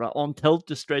sort of on tilt,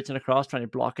 just stretching across, trying to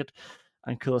block it.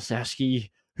 And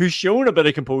Kulusevski, who's shown a bit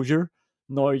of composure,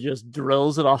 now just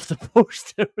drills it off the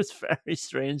post. It was very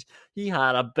strange. He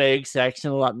had a big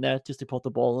section of that net just to put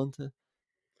the ball into.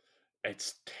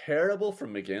 It's terrible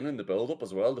from McGinn in the build-up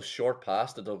as well. The short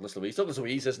pass to Douglas Luiz. Douglas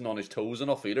Luiz isn't on his toes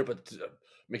enough either, but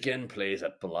McGinn plays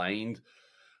it blind.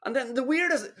 And then the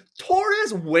weird is,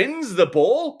 Torres wins the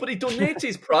ball, but he donates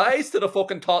his prize to the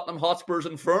fucking Tottenham Hotspurs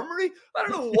infirmary. I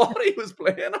don't know what he was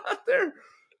playing at there.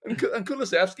 And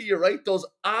Kulusevski, you're right, does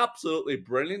absolutely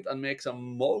brilliant and makes a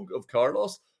mug of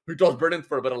Carlos, who does brilliant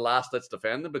for a bit of last-ditch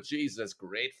defending. But Jesus,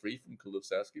 great free from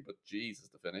Kulusevski, but Jesus,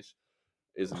 the finish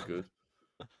isn't good.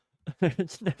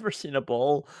 It's never seen a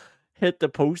ball hit the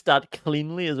post that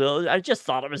cleanly as well. I just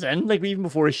thought it was in. Like even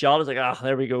before he shot, I was like,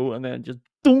 there we go. And then just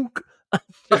dunk.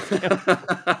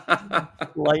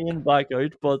 Flying back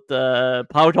out. But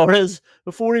Pau Torres,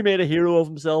 before he made a hero of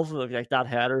himself, like that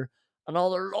header,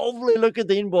 another lovely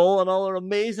Lucadine ball, another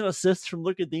amazing assist from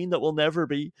Lucadine that will never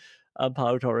be. and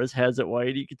Pau Torres heads it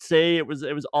wide. You could say it was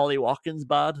Ollie Watkins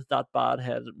that bad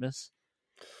headed miss.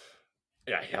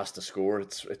 Yeah, he has to score.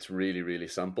 It's really, really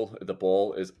simple. The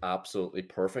ball is absolutely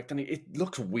perfect, and it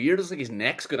looks weird. It's like his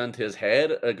neck's going into his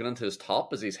head, going into his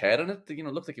top as he's heading it. You know,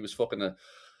 it looked like he was fucking a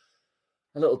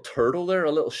little turtle there,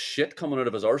 a little shit coming out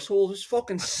of his arsehole. Just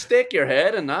fucking stick your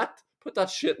head in that. Put that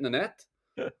shit in the net.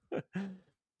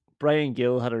 Brian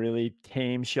Gill had a really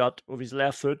tame shot with his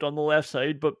left foot on the left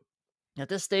side, but at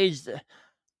this stage,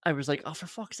 I was like, oh, for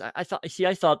fuck's sake.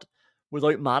 I thought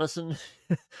without Madison,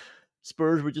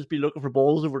 Spurs would just be looking for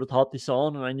balls over the top they saw,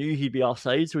 and I knew he'd be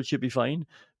offside, so it should be fine.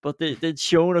 But they'd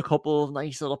shown a couple of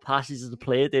nice little passes to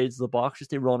play at the edge of the box,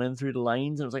 just they run in through the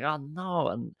lines, and I was like, oh no.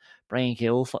 And Brian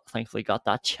Gill thankfully got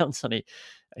that chance, and he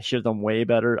should have done way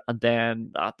better. And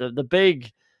then the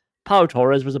big Pau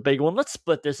Torres was a big one. Let's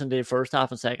split this into the first half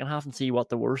and second half and see what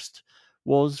the worst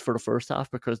was for the first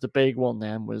half, because the big one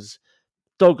then was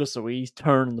Douglas Luiz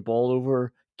turning the ball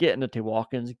over, getting it to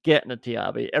Watkins, getting it to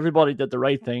Abbey. Everybody did the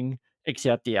right thing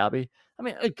except the Abbey. I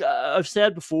mean, I've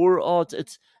said before,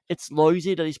 it's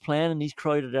lousy that he's playing in these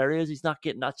crowded areas. He's not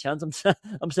getting that chance.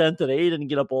 I'm saying today he didn't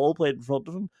get a ball played in front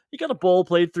of him. He got a ball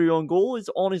played through on goal. He's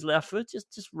on his left foot.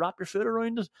 Just wrap your foot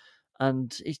around it.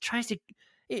 And he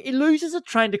loses it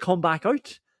trying to come back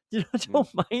out. You know, I don't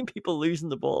mind people losing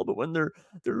the ball, but when they're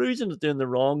losing it doing the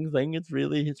wrong thing, it's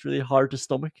really hard to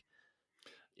stomach.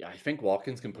 Yeah, I think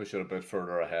Watkins can push it a bit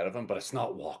further ahead of him, but it's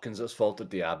not Watkins' fault that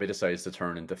Diaby decides to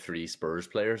turn into three Spurs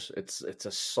players. It's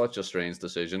such a strange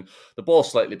decision. The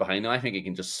ball's slightly behind him. I think he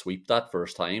can just sweep that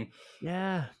first time.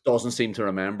 Yeah. Doesn't seem to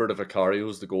remember that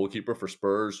Vicario's the goalkeeper for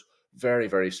Spurs. Very,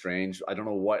 very strange. I don't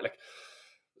know why.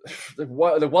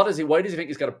 What is he? Why does he think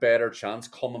he's got a better chance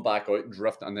coming back out and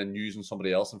drifting and then using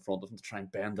somebody else in front of him to try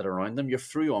and bend it around them? You're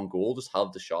through on goal. Just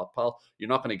have the shot, pal. You're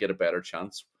not going to get a better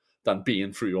chance than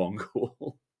being through on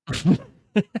goal.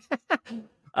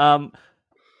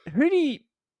 Who do you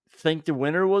think the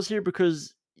winner was here?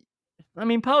 Because I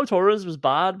mean, Pau Torres was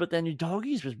bad, but then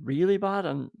Udogie's was really bad,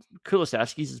 and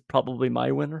Kulusevski's is probably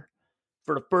my winner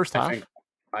for the first half.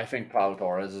 I think Pau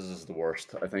Torres is the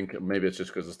worst. I think maybe it's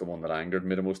just because it's the one that angered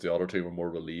me the most. The other two were more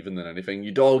relieving than anything.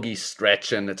 Udogie's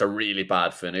stretching. It's a really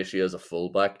bad finish. He is a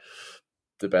fullback,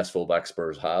 the best fullback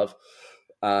Spurs have.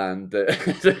 And the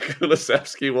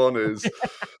Kulusevski one is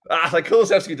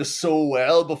Kulusevski does so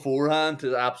well beforehand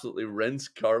to absolutely rinse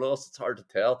Carlos. It's hard to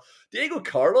tell. Diego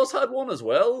Carlos had one as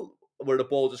well where the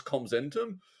ball just comes into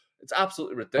him. It's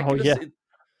absolutely ridiculous. Oh,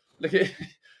 yeah.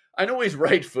 I know he's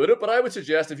right-footed, but I would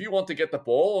suggest if you want to get the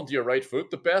ball onto your right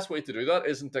foot, the best way to do that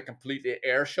isn't to completely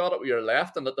air shot it with your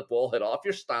left and let the ball hit off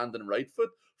your standing right foot.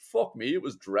 Fuck me, it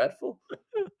was dreadful.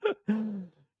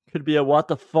 Could be a what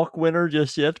the fuck winner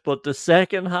just yet, but the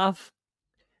second half,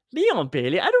 Leon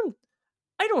Bailey, I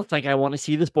don't think I want to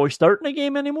see this boy starting a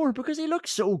game anymore, because he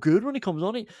looks so good when he comes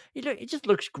on. He just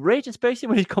looks great, especially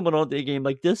when he's coming on to a game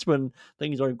like this when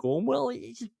things aren't going well.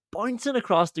 He's just bouncing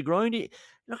across the ground. He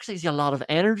looks like he's got a lot of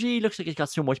energy. He looks like he's got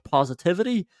so much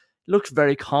positivity. He looks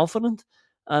very confident.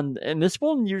 And in this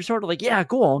one, you're sort of like, yeah,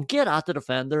 go on, get at the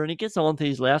defender. And he gets on to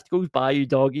his left, goes by you,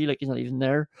 doggy, like he's not even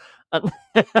there. And,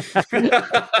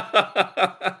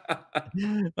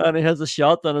 and he has a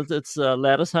shot, and it's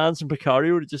lettuce hands from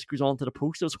Vicario that just goes onto the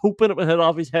post. I was hoping it would hit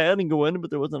off his head and go in, but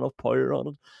there wasn't enough power on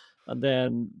it. And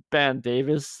then Ben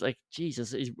Davies, like,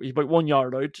 Jesus, he's about 1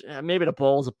 yard out. Maybe the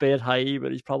ball's a bit high,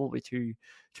 but he's probably too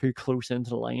close into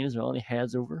the line as well, and he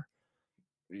heads over.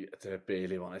 The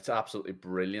Bailey one, it's absolutely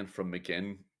brilliant from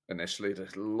McGinn initially.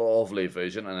 This lovely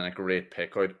vision and then a great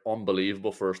pick out.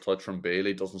 Unbelievable first touch from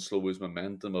Bailey. Doesn't slow his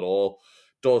momentum at all.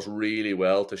 Does really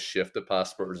well to shift it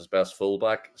past Spurs' best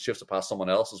fullback. Shifts it past someone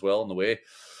else as well on the way.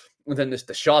 And then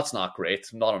the shot's not great.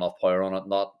 Not enough power on it.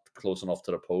 Not close enough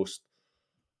to the post.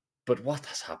 But what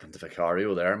has happened to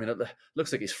Vicario there? I mean, it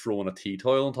looks like he's throwing a tea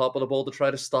towel on top of the ball to try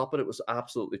to stop it. It was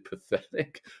absolutely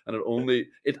pathetic. And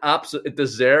it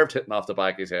deserved hitting off the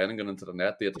back of his head and going into the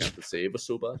net. The attempt to save was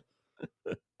so bad.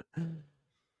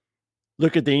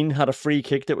 Luka Dean had a free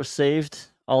kick that was saved.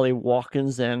 Ollie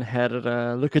Watkins then headed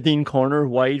a Luka Dean corner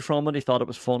wide from it. He thought it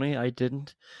was funny. I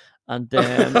didn't. And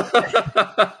then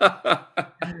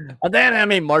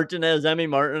Emmy Martinez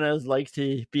likes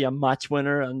to be a match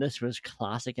winner, and this was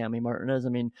classic Emmy Martinez. I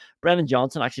mean, Brennan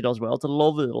Johnson actually does well. It's a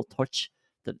lovely little touch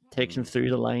that takes him through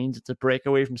the lines. It's a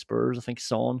breakaway from Spurs. I think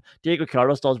Son. Diego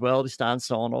Carlos does well. He stands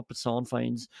Son up, but Son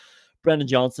finds Brennan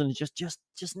Johnson just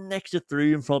nicks it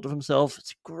through in front of himself.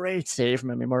 It's a great save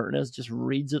from Emmy Martinez. Just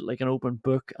reads it like an open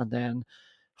book, and then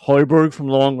Højbjerg from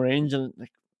long range, and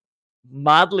like,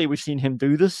 madly, we've seen him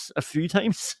do this a few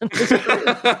times.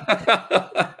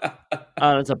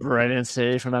 And it's a brilliant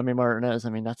save from Emi Martinez. I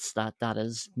mean, that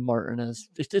is Martinez.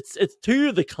 It's two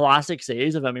of the classic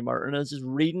saves of Emi Martinez, just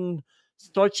reading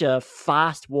such a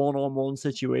fast one-on-one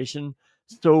situation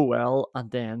so well, and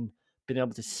then being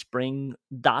able to spring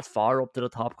that far up to the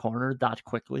top corner that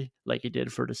quickly, like he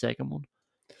did for the second one.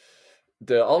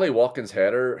 The Ollie Watkins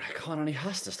header, Conan, he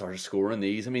has to start scoring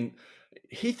these. I mean,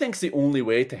 he thinks the only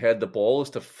way to head the ball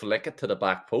is to flick it to the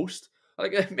back post.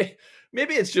 Like,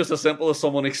 maybe it's just as simple as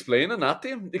someone explaining that to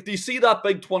him. Like, do you see that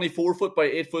big 24-foot by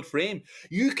 8-foot frame?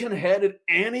 You can head it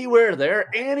anywhere there,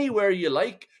 anywhere you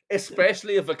like,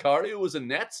 especially if Vicario was in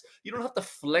nets. You don't have to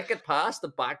flick it past the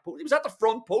back post. He was at the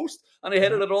front post, and he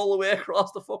headed it all the way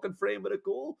across the fucking frame with a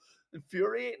goal.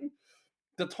 Infuriating.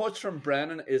 The touch from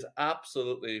Brennan is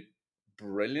absolutely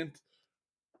brilliant.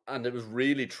 And it was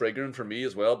really triggering for me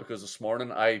as well, because this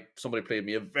morning somebody played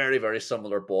me a very, very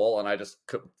similar ball, and I just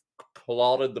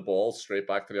plotted the ball straight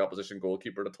back to the opposition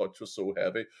goalkeeper. The touch was so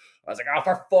heavy. I was like, oh,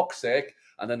 for fuck's sake.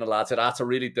 And then the lad said, that's a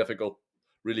really difficult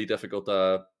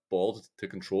ball to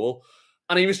control.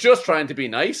 And he was just trying to be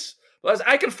nice. But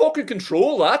I can fucking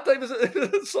control that.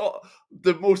 It's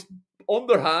the most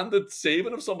underhanded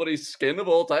saving of somebody's skin of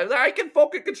all time. I can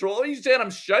fucking control it. He's saying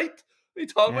I'm shite. He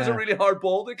thought it was a really hard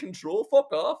ball to control.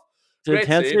 Fuck off. The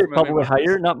intensity is probably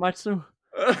higher, not much though.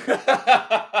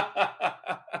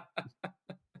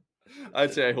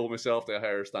 I'd say I hold myself to a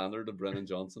higher standard than Brennan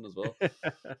Johnson as well.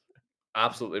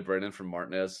 Absolutely brilliant from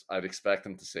Martinez. I'd expect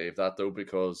him to save that though,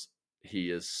 because he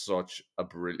is such a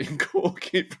brilliant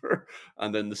goalkeeper.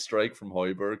 And then the strike from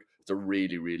Højbjerg, it's a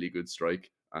really, really good strike,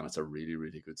 and it's a really,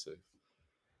 really good save.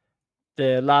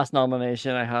 The last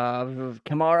nomination I have,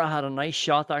 Kamara had a nice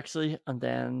shot actually, and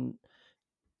then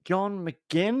John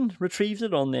McGinn retrieved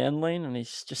it on the end line, and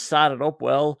he's just sat it up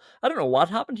well. I don't know what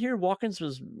happened here. Watkins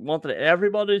wanted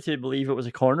everybody to believe it was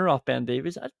a corner off Ben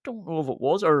Davies. I don't know if it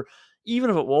was, or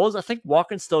even if it was, I think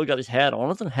Watkins still got his head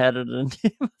on it and headed it into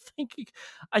him.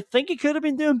 I think he could have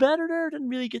been doing better there. Didn't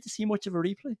really get to see much of a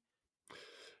replay.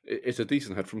 It's a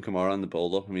decent hit from Kamara in the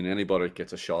build-up. I mean, anybody that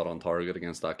gets a shot on target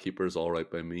against that keeper is all right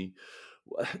by me.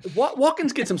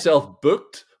 Watkins gets himself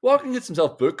booked. Watkins gets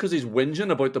himself booked because he's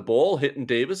whinging about the ball hitting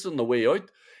Davis on the way out.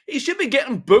 He should be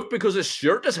getting booked because his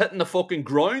shirt is hitting the fucking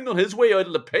ground on his way out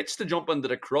of the pitch to jump into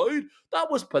the crowd. That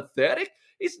was pathetic.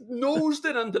 He's nosed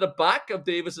it into the back of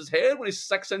Davis's head when he's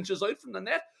 6 inches out from the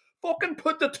net. Fucking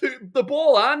put the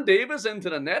ball and Davis into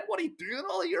the net. What are you doing?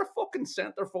 Ollie? You're a fucking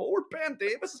centre forward. Ben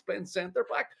Davis is playing centre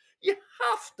back. You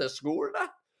have to score that.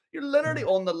 You're literally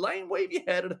on the line. Why have you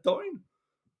headed it down?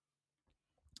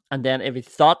 And then if he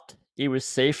thought he was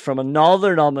safe from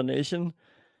another nomination,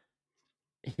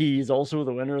 he's also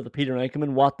the winner of the Peter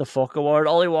Eichmann What the Fuck Award.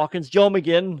 Ollie Watkins, John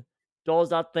McGinn does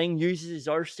that thing, uses his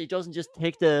arse. He doesn't just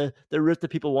take the route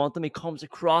that people want him. He comes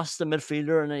across the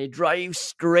midfielder and then he drives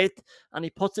straight and he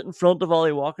puts it in front of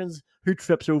Ollie Watkins, who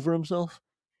trips over himself.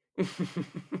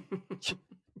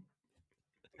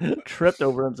 Tripped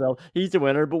over himself. He's the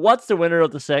winner. But what's the winner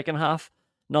of the second half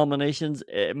nominations?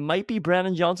 It might be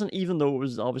Brennan Johnson, even though it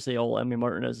was obviously all Emi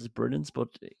Martinez's brilliance, but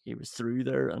he was through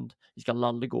there and he's got a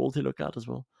lot of the goal to look at as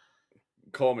well.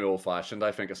 Call me old-fashioned.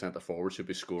 I think a centre forward should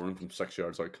be scoring from 6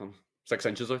 yards out, 6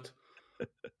 inches out.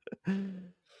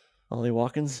 Ollie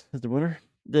Watkins is the winner.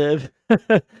 The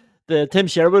Tim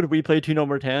Sherwood, we play 2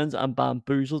 number 10s and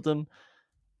bamboozled them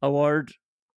award.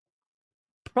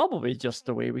 Probably just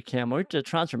the way we came out, the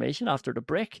transformation after the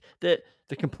break, the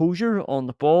composure on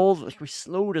the ball, like we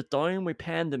slowed it down, we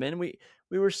penned them in. We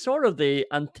were sort of the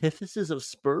antithesis of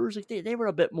Spurs. Like they were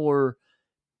a bit more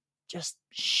just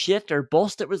shit or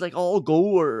bust. It was like all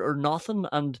go or nothing.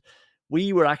 And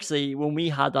we were actually, when we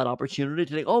had that opportunity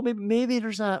to like, oh, maybe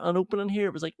there's an opening here,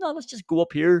 it was like, no, let's just go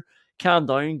up here, calm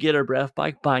down, get our breath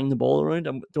back, bang the ball around,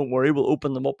 and don't worry, we'll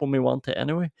open them up when we want to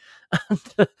anyway.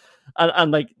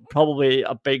 and like probably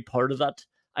a big part of that,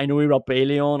 I know we brought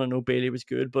Bailey on, I know Bailey was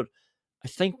good, but I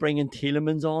think bringing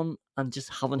Tielemans on and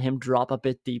just having him drop a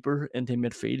bit deeper into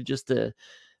midfield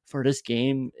for this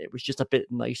game, it was just a bit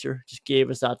nicer. Just gave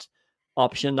us that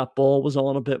option. That ball was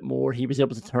on a bit more. He was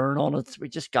able to turn on it. We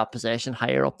just got possession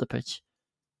higher up the pitch.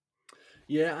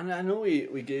 Yeah, and I know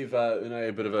we gave Unai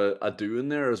a bit of a do in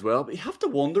there as well, but you have to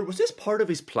wonder, was this part of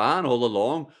his plan all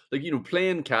along? Like,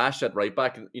 playing Cash at right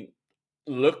back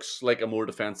looks like a more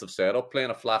defensive setup. Playing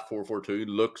a flat 4-4-2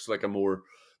 looks like a more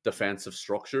defensive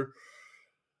structure.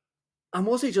 And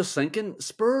was he just thinking,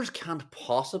 Spurs can't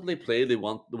possibly play the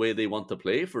way they want to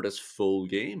play for this full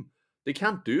game? They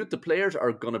can't do it. The players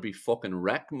are going to be fucking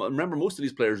wrecked. Remember, most of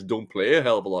these players don't play a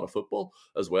hell of a lot of football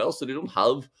as well, so they don't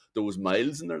have those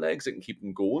miles in their legs that can keep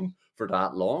them going for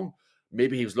that long.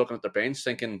 Maybe he was looking at their bench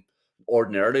thinking,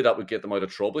 ordinarily that would get them out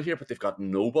of trouble here, but they've got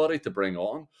nobody to bring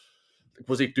on.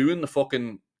 Was he doing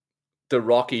the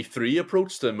Rocky 3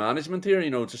 approach to management here?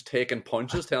 Just taking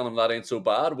punches, telling them that ain't so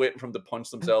bad, waiting for them to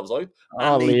punch themselves out.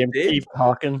 Oh, And they Liam, did.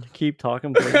 keep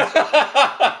talking, please.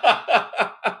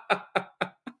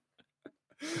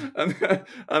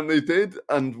 and they did,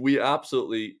 and we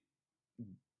absolutely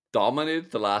dominated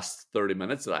the last 30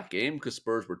 minutes of that game because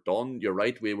Spurs were done. You're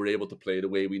right, we were able to play the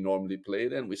way we normally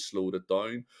played in. We slowed it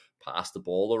down, passed the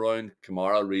ball around.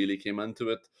 Kamara really came into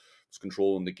it, was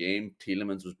controlling the game.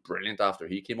 Tielemans was brilliant after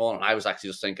he came on, and I was actually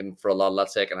just thinking for a lot of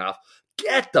that second half,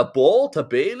 get the ball to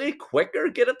Bailey quicker,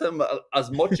 get it to him as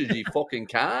much as you fucking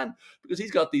can, because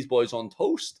he's got these boys on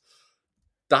toast.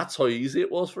 That's how easy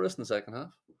it was for us in the second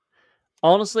half.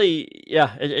 Honestly,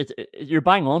 yeah, you're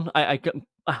bang on. I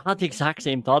had the exact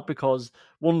same thought, because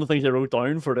one of the things I wrote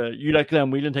down for you let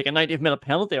Glenn Whelan take a 90th-minute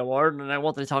penalty award, and I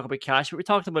wanted to talk about Cash, but we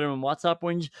talked about him in WhatsApp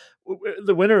wins.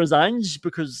 The winner is Ange,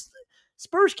 because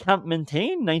Spurs can't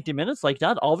maintain 90 minutes like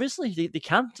that. Obviously, they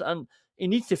can't, and he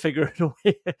needs to figure out a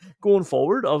way going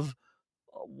forward of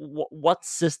what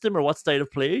system or what style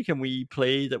of play can we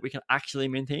play that we can actually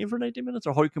maintain for 90 minutes,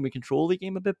 or how can we control the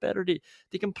game a bit better?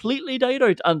 They completely died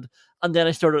out, and then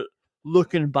I started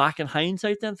looking back in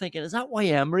hindsight then thinking, is that why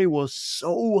Emery was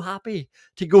so happy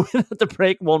to go in at the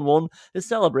break 1-1? His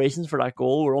celebrations for that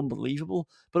goal were unbelievable,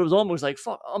 but it was almost like,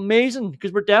 fuck, amazing,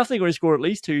 because we're definitely going to score at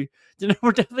least two.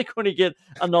 We're definitely going to get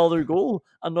another goal,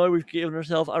 and now we've given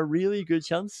ourselves a really good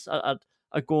chance at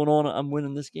going on and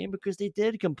winning this game, because they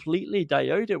did completely die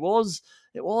out. It was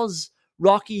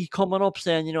Rocky coming up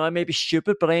saying, I may be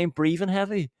stupid, but I ain't breathing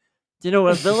heavy.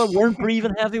 If Villa weren't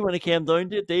breathing heavy when it came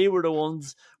down to it, they were the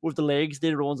ones with the legs.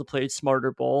 They were the ones that played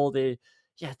smarter ball.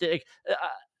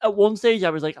 At one stage,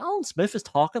 I was like, Alan Smith is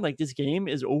talking like this game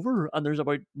is over and there's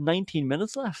about 19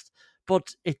 minutes left.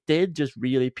 But it did just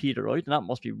really peter out, and that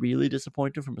must be really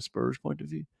disappointing from a Spurs point of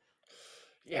view.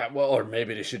 Yeah, well, or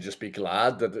maybe they should just be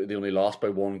glad that they only lost by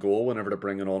one goal whenever they're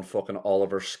bringing on fucking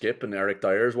Oliver Skip and Eric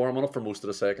Dyer's warming up for most of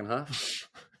the second half.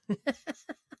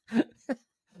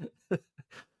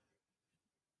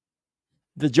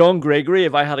 The John Gregory,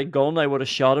 if I had a gun, I would have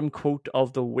shot him quote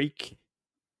of the week.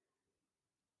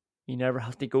 You never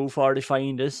have to go far to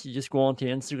find this. You just go onto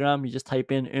Instagram, you just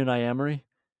type in Unai Emery.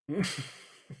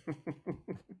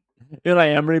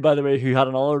 Unai Emery, by the way, who had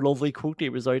another lovely quote. He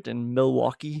was out in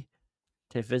Milwaukee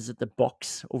to visit the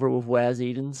Bucks over with Wes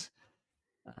Edens,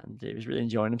 and he was really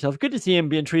enjoying himself. Good to see him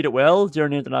being treated well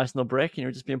during the international break,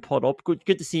 just being put up. Good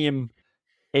to see him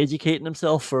educating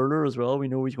himself further as well. We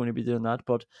know he's going to be doing that,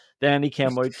 but then he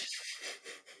came out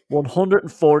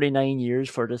 149 years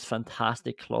for this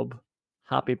fantastic club.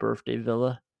 Happy birthday,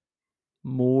 Villa.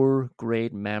 More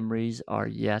great memories are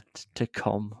yet to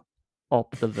come.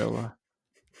 Up the Villa.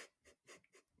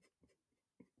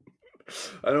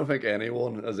 I don't think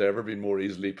anyone has ever been more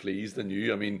easily pleased than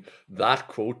you. I mean, that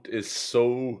quote is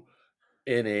so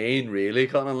inane, really,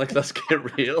 Conan. Like, let's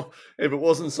get real. If it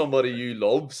wasn't somebody you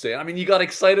love saying, I mean, you got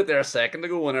excited there a second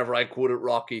ago whenever I quoted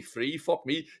Rocky 3. Fuck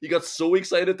me. You got so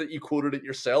excited that you quoted it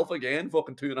yourself again,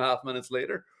 fucking 2.5 minutes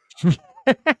later.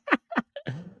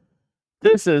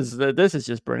 This is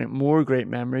just brilliant. More great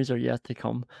memories are yet to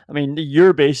come. I mean,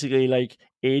 you're basically like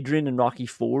Adrian in Rocky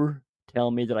 4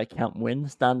 telling me that I can't win,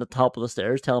 stand at the top of the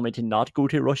stairs telling me to not go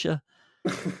to Russia.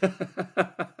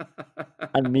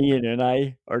 And me and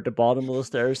Unai are at the bottom of the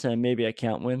stairs saying maybe I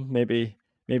can't win.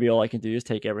 Maybe all I can do is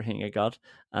take everything I got.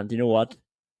 And you know what?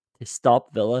 To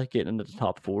stop Villa getting into the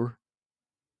top 4,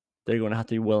 they're going to have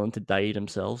to be willing to die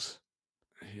themselves.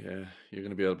 Yeah, you're going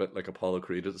to be a bit like Apollo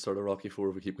Creed at the start of Rocky 4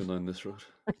 if we keep going down this road.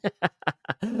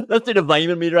 Let's do the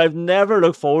Weimann meter. I've never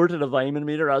looked forward to the Weimann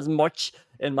meter as much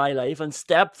in my life. And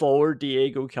step forward,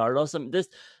 Diego Carlos. I mean,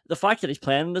 the fact that he's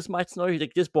playing in this match now,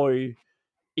 like this boy,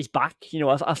 he's back.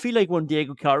 I feel like when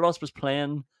Diego Carlos was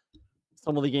playing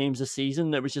some of the games this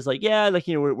season, it was just like, yeah, like,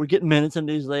 we're getting minutes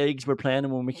into his legs, we're playing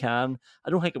him when we can.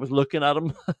 I don't think it was looking at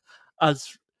him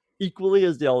as equally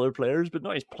as the other players, but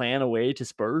now he's playing away to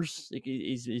Spurs. Like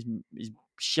he's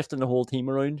shifting the whole team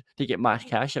around to get Matt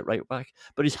Cash at right back.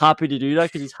 But he's happy to do that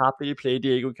because he's happy to play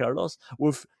Diego Carlos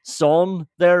with Son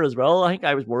there as well. I think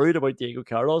I was worried about Diego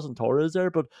Carlos and Torres there,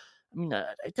 but I mean,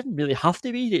 it didn't really have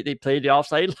to be. They played the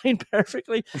offside line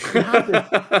perfectly.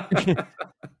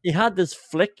 He had this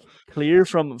flick clear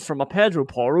from a Pedro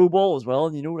Porro ball as well,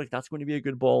 and like that's going to be a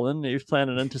good ball in. He was playing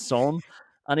it into Son.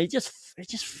 And he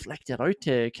just flicked it out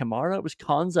to Kamara. It was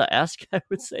Konza-esque, I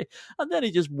would say. And then he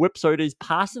just whips out his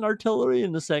passing artillery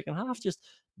in the second half, just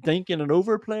dinking it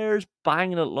over players,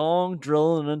 banging it long,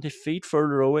 drilling it into feet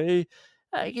further away.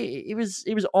 He was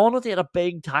on it. He had a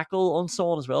big tackle on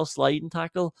Son as well, sliding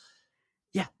tackle.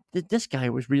 this guy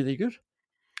was really good.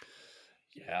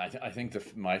 Yeah, I think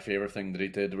my favorite thing that he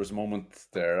did, there was a moment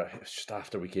there just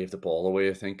after we gave the ball away,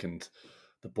 I think, and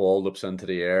the ball loops into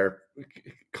the air.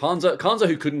 Konza,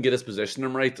 who couldn't get his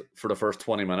positioning right for the first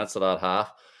 20 minutes of that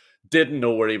half, didn't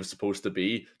know where he was supposed to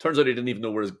be. Turns out he didn't even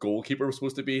know where his goalkeeper was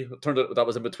supposed to be. It turned out that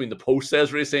was in between the posts,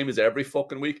 Ezra, same as every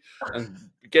fucking week, and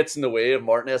gets in the way of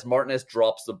Martinez. Martinez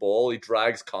drops the ball. He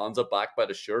drags Konza back by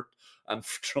the shirt and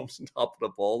jumps on top of the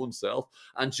ball himself.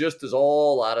 And just as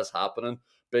all that is happening,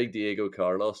 big Diego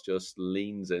Carlos just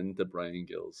leans into Brian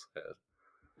Gill's head.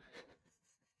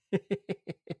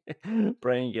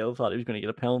 Brian Gill thought he was going to get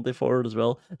a penalty for it as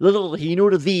well. Little did he know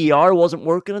the VAR wasn't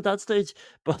working at that stage,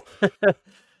 but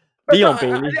Leon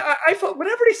Bailey. I thought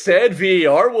whenever he said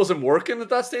VAR wasn't working at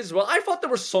that stage as well, I thought there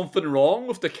was something wrong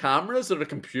with the cameras or the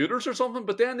computers or something.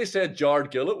 But then they said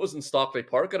Jared Gillett was in Stockley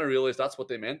Park, and I realized that's what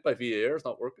they meant by VAR is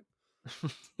not working.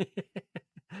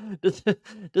 This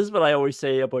is what I always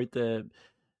say about the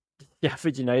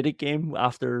Sheffield United game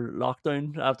after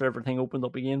lockdown, after everything opened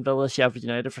up again. Villa Sheffield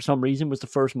United, for some reason, was the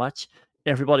first match.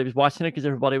 Everybody was watching it because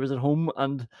everybody was at home,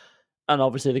 and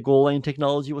obviously the goal line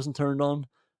technology wasn't turned on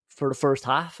for the first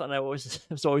half. And it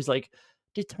was always like,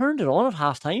 they turned it on at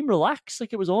half time. Relax,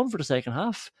 like it was on for the second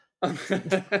half.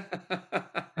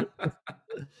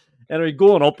 Anyway,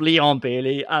 going up, Leon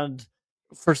Bailey, and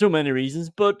for so many reasons,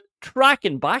 but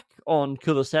cracking back on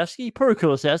Kulusevski. Poor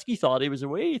Kulusevski thought he was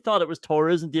away. He thought it was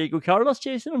Torres and Diego Carlos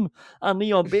chasing him, and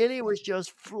Leon Bailey was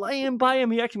just flying by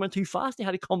him. He actually went too fast. He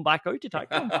had to come back out to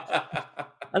tackle him.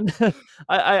 And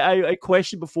I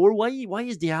questioned before, why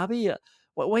is Diaby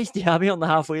on the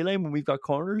halfway line when we've got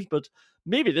corners? But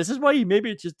maybe this is why.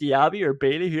 Maybe it's just Diaby or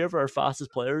Bailey, whoever our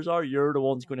fastest players are. You're the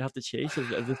ones going to have to chase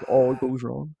if this all goes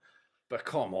wrong. But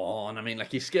come on, I mean,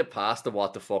 like, he skipped past the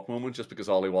what the fuck moment just because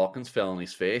Ollie Watkins fell on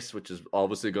his face, which is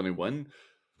obviously going to win.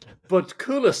 But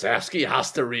Kulusevski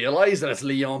has to realise that it's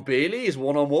Leon Bailey he's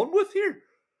one-on-one with here.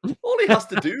 All he has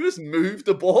to do is move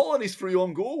the ball and he's free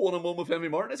on goal, one-on-one with Henry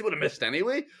Martinez. He would have missed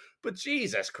anyway. But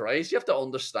Jesus Christ, you have to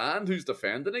understand who's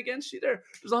defending against you there.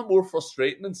 There's not more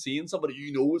frustrating than seeing somebody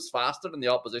you know is faster than the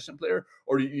opposition player,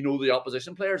 or you know the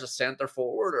opposition player is a centre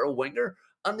forward or a winger,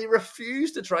 and they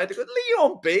refuse to try to go.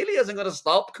 Leon Bailey isn't going to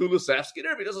stop Kulusevski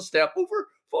there if he does a step over.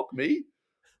 Fuck me.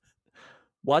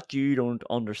 What you don't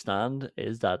understand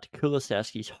is that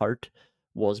Kulusevski's heart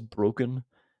was broken,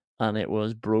 and it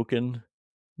was broken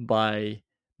by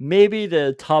maybe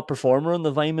the top performer on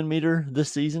the Vyman meter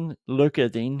this season, Luka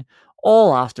Dean.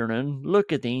 All afternoon,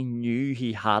 Luka Dean knew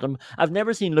he had him. I've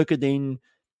never seen Luka Dean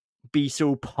be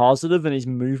so positive in his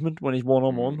movement when he's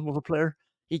one-on-one with a player.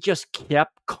 He just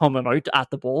kept coming out at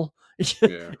the ball.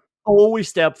 Yeah. Always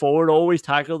stepped forward, always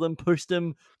tackled him, pushed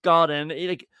him, got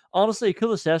in. Honestly,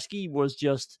 Kulusevski was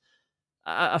just...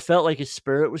 I felt like his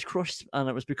spirit was crushed, and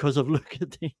it was because of Luka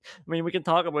Dean. I mean, we can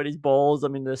talk about his balls. I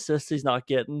mean, the assists he's not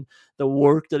getting, the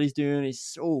work that he's doing. He's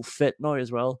so fit now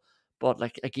as well. But,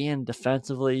 like, again,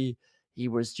 defensively, he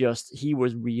was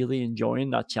really enjoying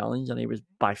that challenge, and he was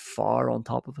by far on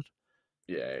top of it.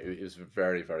 Yeah, it was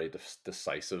very, very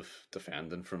decisive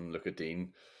defending from Luka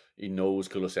Dean. He knows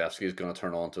Kulusevski is going to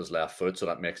turn onto his left foot, so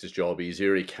that makes his job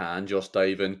easier. He can just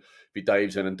dive in. If he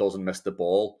dives in and doesn't miss the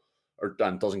ball,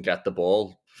 and doesn't get the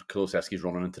ball, Kulusevski's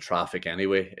running into traffic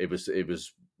anyway. It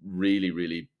was really,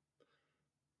 really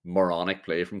moronic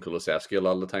play from Kulusevski a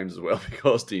lot of the times as well,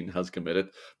 because Dean has committed.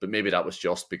 But maybe that was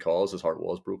just because his heart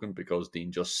was broken, because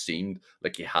Dean just seemed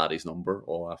like he had his number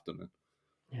all afternoon.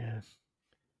 Yeah.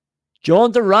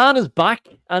 John Duran is back,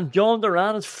 and John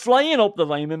Duran is flying up the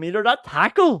Vyman meter. That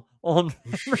tackle on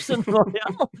Emerson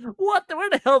Royale. Where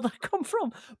the hell did that come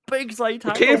from? Big slide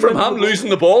tackle. It came from him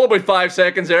losing the ball about 5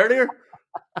 seconds earlier.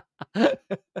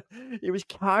 He was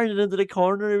carrying it into the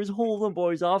corner. He was holding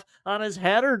boys off, and his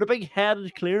header, the big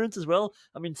headed clearance as well.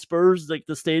 I mean, Spurs, like,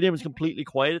 the stadium was completely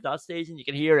quiet at that stage, and you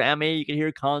could hear Emmy, you could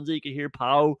hear Konza, you could hear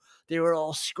Pau. They were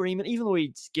all screaming, even though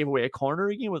he gave away a corner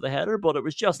again with a header. But it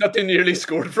was just that they nearly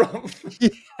scored from.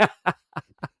 Yeah.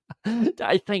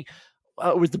 I think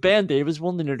it was the Ben Davies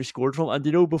one they nearly scored from,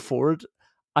 and before it,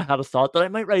 I had a thought that I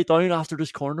might write down after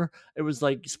this corner. It was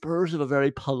like Spurs have a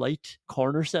very polite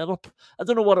corner setup. I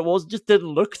don't know what it was. It just didn't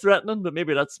look threatening, but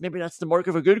maybe that's the mark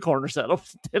of a good corner setup.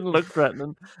 It didn't look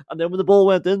threatening. And then when the ball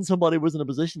went in, somebody was in a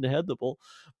position to head the ball.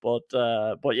 But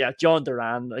yeah, John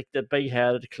Duran, like the big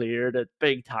head cleared, a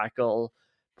big tackle,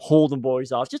 holding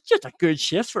boys off. Just a good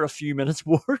shift for a few minutes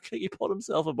work. Like, he put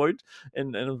himself about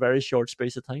in a very short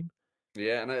space of time.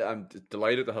 Yeah, and I'm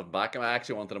delighted to have him back. I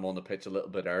actually wanted him on the pitch a little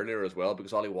bit earlier as well,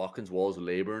 because Ollie Watkins was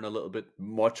labouring a little bit,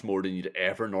 much more than you'd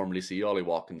ever normally see Ollie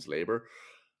Watkins labour.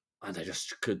 And I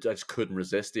just couldn't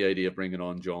resist the idea of bringing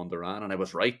on John Duran. And I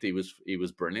was right. He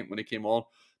was brilliant when he came on.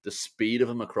 The speed of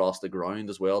him across the ground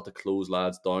as well to close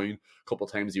lads down. A couple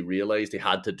of times he realised he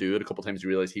had to do it. A couple of times he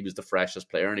realised he was the freshest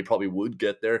player and he probably would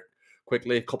get there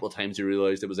quickly. A couple of times he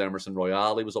realised it was Emerson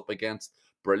Royale he was up against.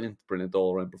 Brilliant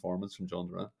all-round performance from John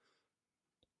Duran.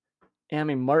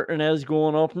 Emi Martinez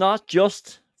going up, not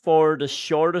just for the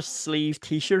shortest sleeve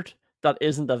t-shirt that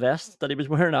isn't a vest that he was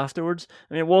wearing afterwards.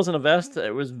 I mean, it wasn't a vest,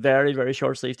 it was very, very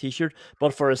short sleeve t-shirt,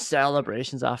 but for his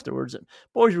celebrations afterwards,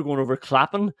 boys were going over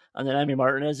clapping, and then Emi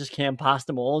Martinez just came past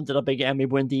them all and did a big Emi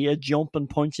Buendia jump and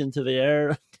punch into the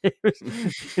air.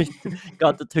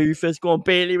 Got the two fists going.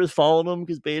 Bailey was following him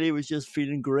because Bailey was just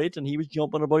feeling great and he was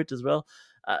jumping about as well.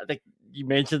 Like you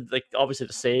mentioned, like obviously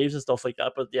the saves and stuff like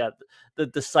that, but yeah, the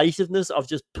decisiveness of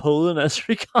just pulling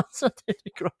Ezri Konsa to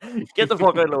the ground. Get the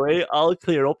fuck out of the way. I'll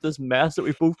clear up this mess that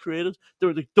we've both created. They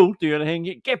were like, don't do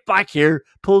anything. Get back here.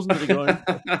 Pulls him to the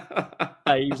ground.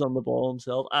 Dives on the ball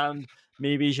himself. And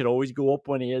maybe he should always go up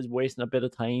when he is wasting a bit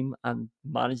of time and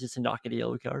manages to not get a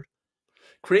yellow card.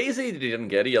 Crazy that he didn't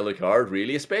get a yellow card,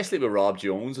 really, especially with Rob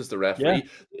Jones as the referee.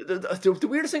 Yeah. The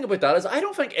weirdest thing about that is I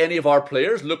don't think any of our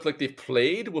players look like they've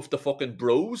played with the fucking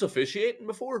bros officiating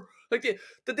before. Like, did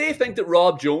they think that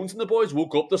Rob Jones and the boys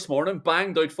woke up this morning,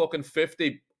 banged out fucking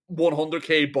 50,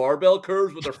 100k barbell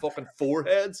curves with their fucking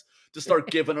foreheads to start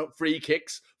giving up free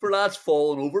kicks for lads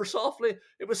falling over softly?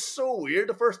 It was so weird.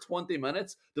 The first 20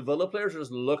 minutes, the Villa players are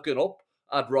just looking up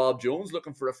at Rob Jones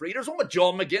looking for a free. There's one with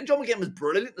John McGinn. John McGinn was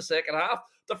brilliant in the second half.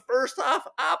 The first half,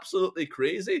 absolutely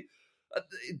crazy.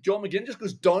 John McGinn just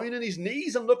goes down on his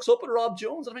knees and looks up at Rob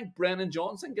Jones. I think Brennan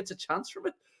Johnson gets a chance from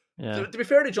it. Yeah. To be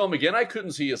fair to John McGinn, I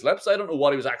couldn't see his lips. I don't know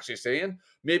what he was actually saying.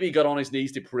 Maybe he got on his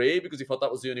knees to pray because he thought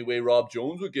that was the only way Rob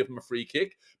Jones would give him a free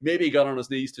kick. Maybe he got on his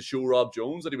knees to show Rob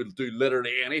Jones that he would do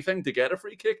literally anything to get a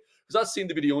free kick, because that seemed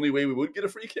to be the only way we would get a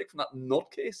free kick from that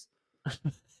nutcase.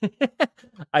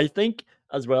 I think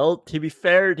as well, to be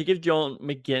fair, to give John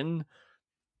McGinn,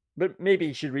 but maybe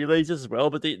he should realise this as well,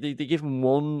 but they give him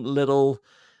one little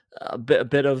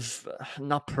bit of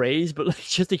not praise, but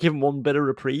just to give him one bit of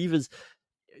reprieve is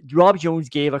Rob Jones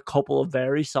gave a couple of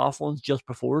very soft ones just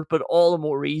before, but all the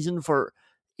more reason for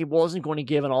he wasn't going to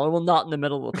give another one, not in the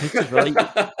middle of the pitch as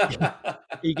well.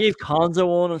 He gave Konza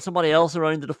one and somebody else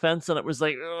around the defence, and it was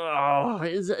like, oh,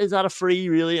 is that a free,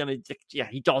 really? And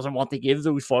he doesn't want to give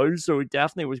those fouls, so he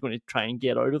definitely was going to try and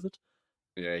get out of it.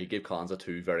 Yeah, he gave Konza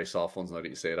two very soft ones, now that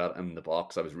you say that, in the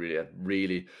box. I was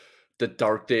really... The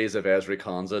dark days of Ezri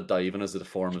Konza diving as a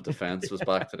form of defence was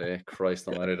back today. Christ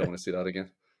almighty, I don't want to see that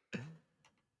again.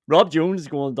 Rob Jones is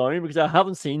going down because I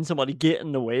haven't seen somebody get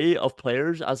in the way of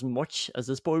players as much as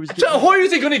this boy was getting. How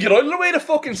is he going to get out of the way? The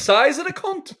fucking size of the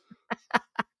cunt.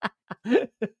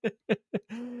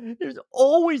 There's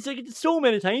always like so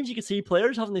many times you can see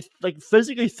players having to like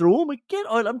physically throw him. Like, get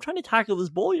out! I'm trying to tackle this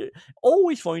ball. He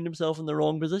always found himself in the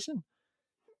wrong position.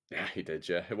 Yeah, he did.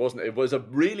 Yeah, it was a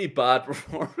really bad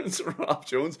performance from Rob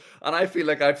Jones, and I feel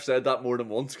like I've said that more than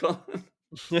once, Colin.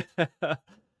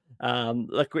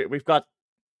 Look, we've got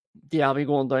Diaby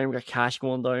going down. We've got Cash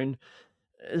going down.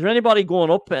 Is there anybody going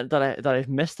up that I've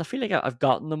missed? I feel like I've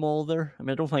gotten them all there. I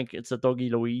mean, I don't think it's a Dougie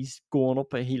Luiz going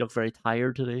up. He looked very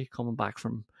tired today, coming back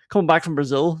from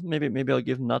Brazil. Maybe I'll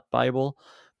give him that Bible.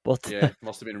 But yeah, it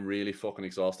must have been really fucking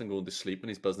exhausting going to sleep in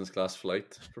his business class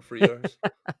flight for 3 hours.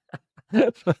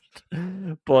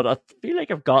 but I feel like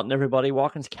I've gotten everybody.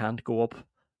 Watkins can't go up.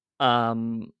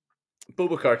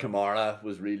 Boubacar Kamara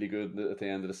was really good at the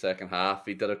end of the second half.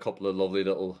 He did a couple of lovely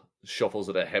little shuffles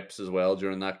of the hips as well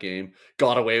during that game.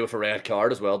 Got away with a red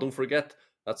card as well. Don't forget,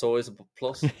 that's always a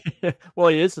plus. Well,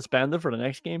 he is suspended for the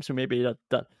next game, so maybe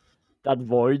that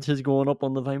voids his going up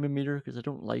on the vitamin meter, because I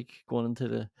don't like going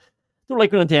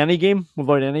into any game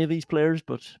without any of these players.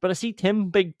 But I see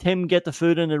Big Tim get the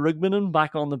food in the Rugmanen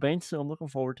back on the bench, so I'm looking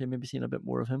forward to maybe seeing a bit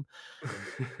more of him.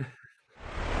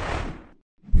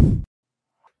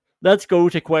 Let's go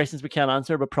to questions we can't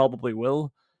answer, but probably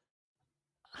will.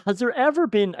 Has there ever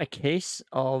been a case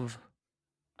of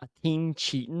a team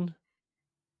cheating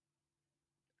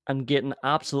and getting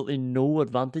absolutely no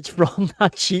advantage from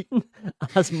that cheating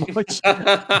as much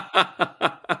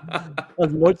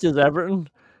as Everton?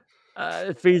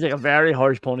 It feels like a very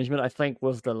harsh punishment, I think,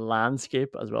 with the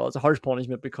landscape as well. It's a harsh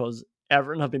punishment because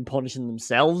Everton have been punishing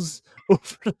themselves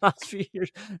over the last few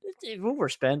years. They've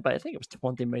overspent by, I think it was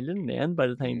 20 million in the end by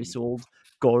the time they sold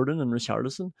Gordon and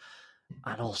Richarlison.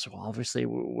 And also, obviously,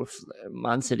 with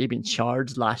Man City being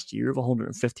charged last year of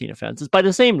 115 offences by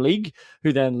the same league,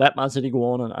 who then let Man City go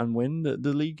on and win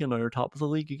the league and are top of the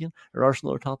league again, or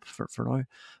Arsenal are top for now.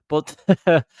 But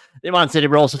the Man City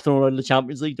were also thrown out of the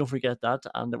Champions League, don't forget that.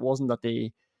 And it wasn't that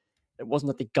they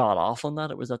got off on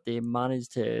that. It was that they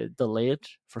managed to delay it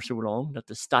for so long that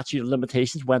the statute of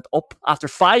limitations went up after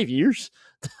 5 years.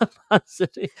 Man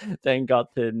City then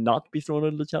got to not be thrown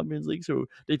out of the Champions League. So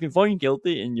they've been found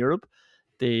guilty in Europe.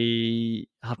 They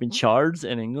have been charged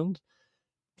in England.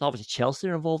 Obviously, Chelsea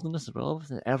are involved in this as well.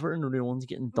 Everton are the ones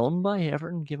getting done by.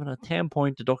 Everton given a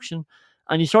 10-point deduction.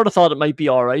 And you sort of thought it might be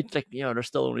all right. Like, they're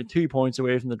still only 2 points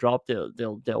away from the drop.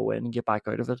 They'll win and get back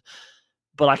out of it.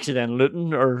 But actually then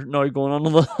Luton are now going on a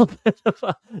little bit of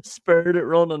a spirited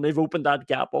run, and they've opened that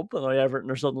gap up, and now Everton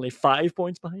are suddenly 5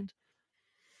 points behind.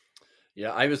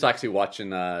 Yeah, I was actually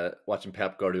watching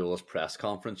Pep Guardiola's press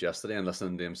conference yesterday and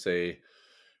listening to him say,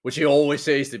 which he always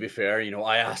says, to be fair,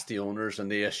 I asked the owners and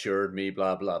they assured me,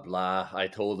 blah, blah, blah. I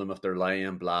told them if they're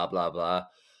lying, blah, blah, blah.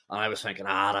 And I was thinking,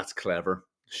 that's clever.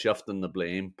 Shifting the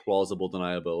blame, plausible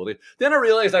deniability. Then I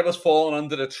realized I was falling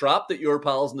into the trap that your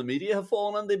pals in the media have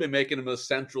fallen into by making him a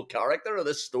central character of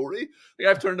this story. Like,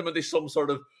 I've turned him into some sort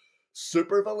of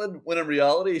supervillain when in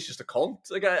reality he's just a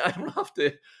cunt. Like, I don't have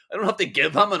to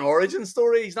give him an origin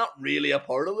story. He's not really a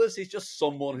part of this. He's just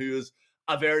someone who is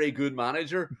a very good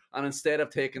manager, and instead of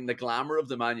taking the glamour of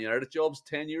the Man United jobs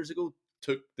 10 years ago,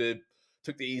 took the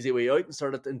easy way out and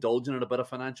started indulging in a bit of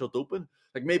financial doping.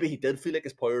 Like, maybe he did feel like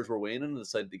his powers were waning and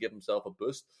decided to give himself a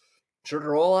boost. Sure,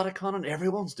 they're all at it, Conan.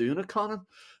 Everyone's doing it, Conan.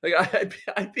 Like,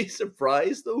 I'd be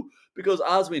surprised, though, because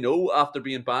as we know, after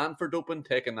being banned for doping,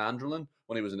 taking Androlin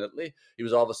when he was in Italy, he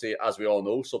was obviously, as we all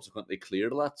know, subsequently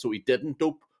cleared of that. So he didn't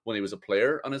dope when he was a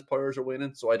player and his powers are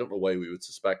waning. So I don't know why we would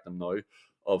suspect him now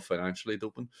of financially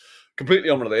doping. Completely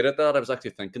unrelated to that, I was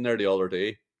actually thinking there the other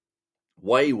day,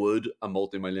 why would a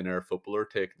multimillionaire footballer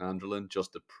take Nandrolin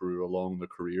just to prolong the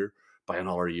career by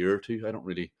another year or two? I don't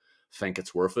really think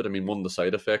it's worth it. I mean, one of the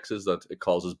side effects is that it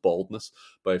causes baldness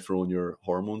by throwing your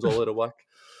hormones all out of whack.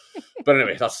 But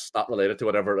anyway, that's not related to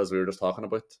whatever it is we were just talking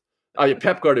about.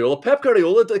 Pep Guardiola. Pep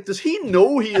Guardiola, like, does he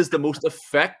know he is the most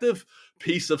effective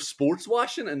piece of sports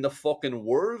washing in the fucking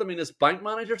world? I mean, his bank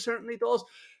manager certainly does.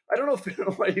 I don't know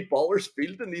why he bothers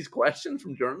fielding these questions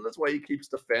from journalists, why he keeps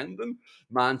defending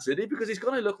Man City, because he's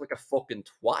going to look like a fucking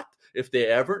twat if the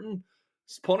Everton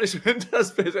punishment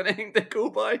has anything to go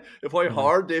by, if how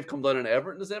hard they've come down on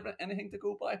Everton is anything to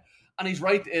go by. And he's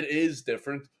right, it is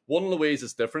different. One of the ways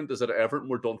it's different is that Everton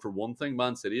were done for one thing.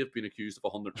 Man City have been accused of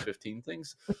 115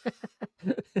 things.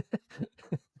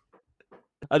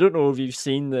 I don't know if you've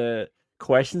seen the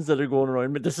questions that are going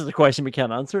around, but this is a question we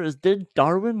can't answer. Did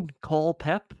Darwin call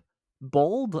Pep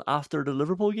bald after the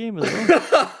Liverpool game as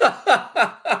well?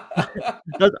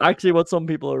 That's actually what some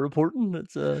people are reporting.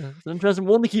 It's an interesting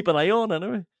one to keep an eye on,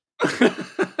 anyway.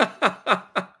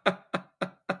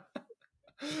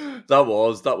 That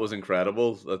was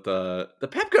incredible that the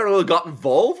Pep Guardiola got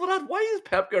involved with that. Why is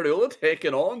Pep Guardiola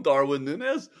taking on Darwin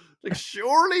Núñez? Like,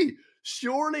 surely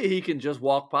he can just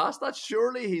walk past that.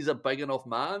 Surely he's a big enough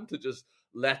man to just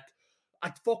let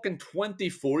a fucking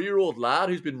 24-year-old lad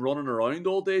who's been running around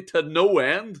all day to no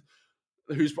end,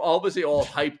 who's obviously all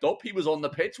hyped up. He was on the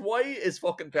pitch. Why is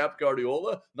fucking Pep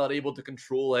Guardiola not able to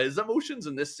control his emotions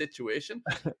in this situation?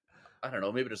 I don't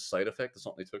know. Maybe there's a side effect of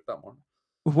something he took that morning.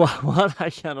 What I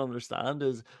can't understand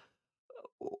is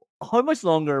how much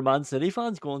longer are Man City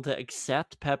fans going to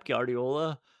accept Pep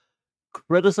Guardiola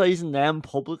criticizing them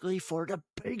publicly for the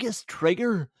biggest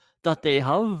trigger that they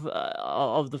have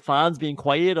of the fans being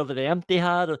quiet, of the empty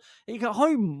hat?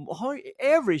 How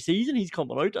every season he's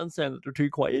coming out and saying that they're too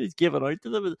quiet. He's giving out to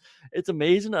them. It's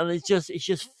amazing, and it's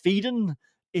just feeding.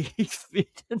 He's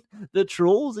feeding the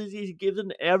trolls. He's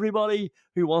giving everybody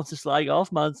who wants to slag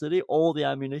off Man City all the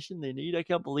ammunition they need. I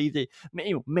can't believe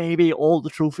maybe all the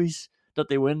trophies that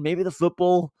they win, maybe the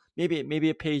football, maybe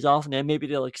it pays off, and then maybe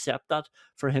they'll accept that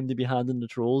for him to be handing the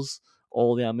trolls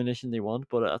all the ammunition they want.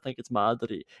 But I think it's mad that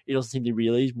he doesn't seem to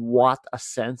realize what a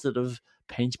sensitive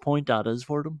pinch point that is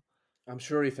for them. I'm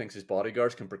sure he thinks his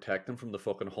bodyguards can protect him from the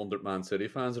fucking 100 Man City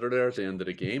fans that are there at the end of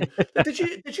the game. Did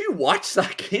you watch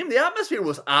that game? The atmosphere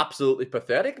was absolutely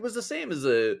pathetic. It was the same as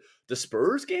the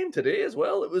Spurs game today as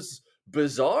well. It was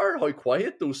bizarre how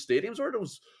quiet those stadiums were.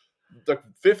 Those the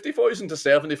 50,000 to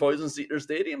 70,000 seater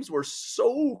stadiums were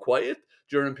so quiet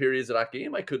during periods of that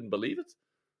game. I couldn't believe it.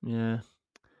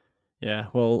 Yeah.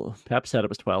 Well, Pep said it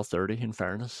was 12:30. In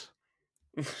fairness,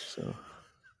 so.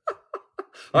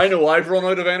 I know I've run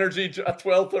out of energy at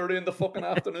 12:30 in the fucking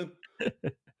afternoon.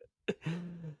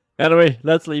 Anyway,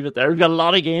 let's leave it there. We've got a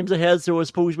lot of games ahead, so I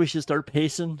suppose we should start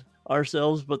pacing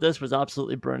ourselves. But this was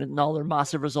absolutely brilliant. Another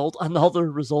massive result, and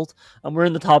we're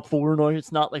in the top 4 now.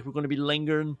 It's not like we're going to be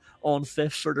lingering on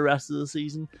 5th for the rest of the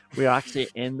season. We're actually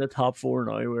in the top 4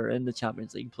 now. We're in the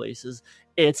Champions League places.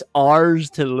 It's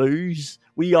ours to lose.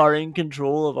 We are in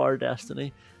control of our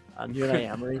destiny. And Unai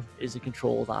Emery is in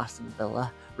control of Aston Villa.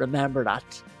 Remember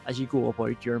that as you go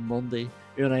about your Monday.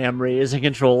 Unai Emery is in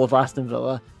control of Aston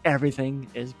Villa. Everything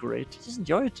is great. Just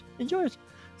enjoy it. Enjoy it.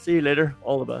 See you later.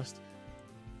 All the best.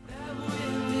 That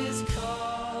wind is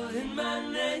calling my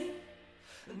name,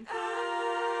 and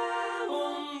I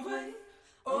won't wait,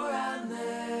 or I'll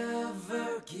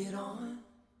never get on.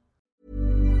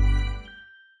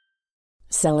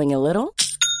 Selling a little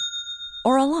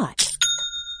or a lot?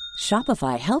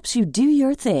 Shopify helps you do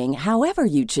your thing however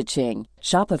you cha-ching.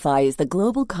 Shopify is the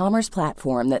global commerce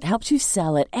platform that helps you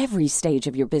sell at every stage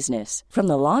of your business. From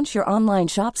the launch your online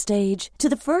shop stage to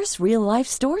the first real-life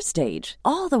store stage,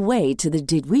 all the way to the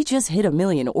did we just hit a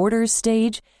million orders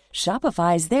stage.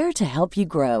 Shopify is there to help you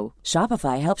grow.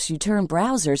 Shopify helps you turn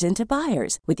browsers into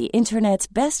buyers with the internet's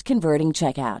best converting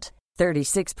checkout.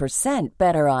 36%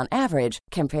 better on average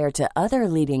compared to other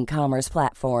leading commerce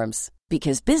platforms.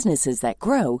 Because businesses that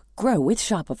grow, grow with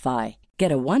Shopify.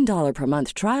 Get a $1 per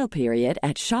month trial period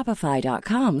at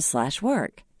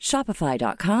shopify.com/work.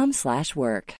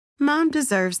 Shopify.com/work. Mom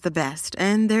deserves the best,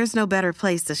 and there's no better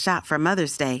place to shop for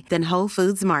Mother's Day than Whole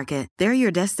Foods Market. They're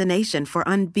your destination for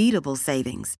unbeatable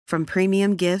savings, from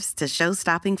premium gifts to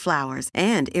show-stopping flowers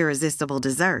and irresistible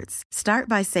desserts. Start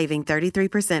by saving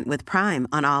 33% with Prime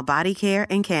on all body care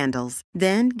and candles.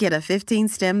 Then get a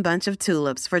 15-stem bunch of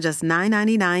tulips for just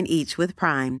 $9.99 each with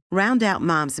Prime. Round out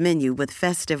Mom's menu with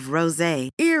festive rosé,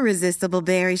 irresistible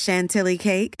berry chantilly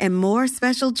cake, and more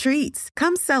special treats.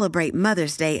 Come celebrate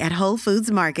Mother's Day at Whole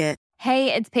Foods Market.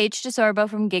 Hey, it's Paige DeSorbo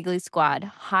from Giggly Squad.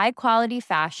 High quality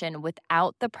fashion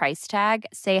without the price tag.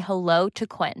 Say hello to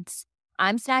Quince.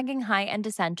 I'm snagging high-end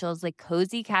essentials like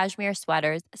cozy cashmere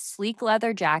sweaters, sleek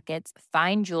leather jackets,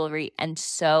 fine jewelry, and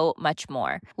so much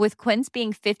more. With Quince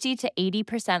being 50 to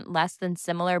 80% less than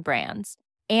similar brands.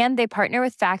 And they partner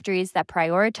with factories that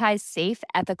prioritize safe,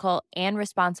 ethical, and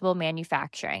responsible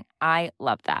manufacturing. I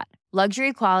love that.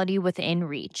 Luxury quality within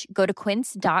reach. Go to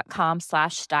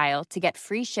quince.com/style to get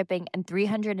free shipping and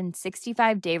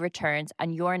 365-day returns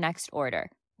on your next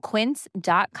order.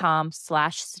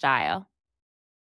 Quince.com/style.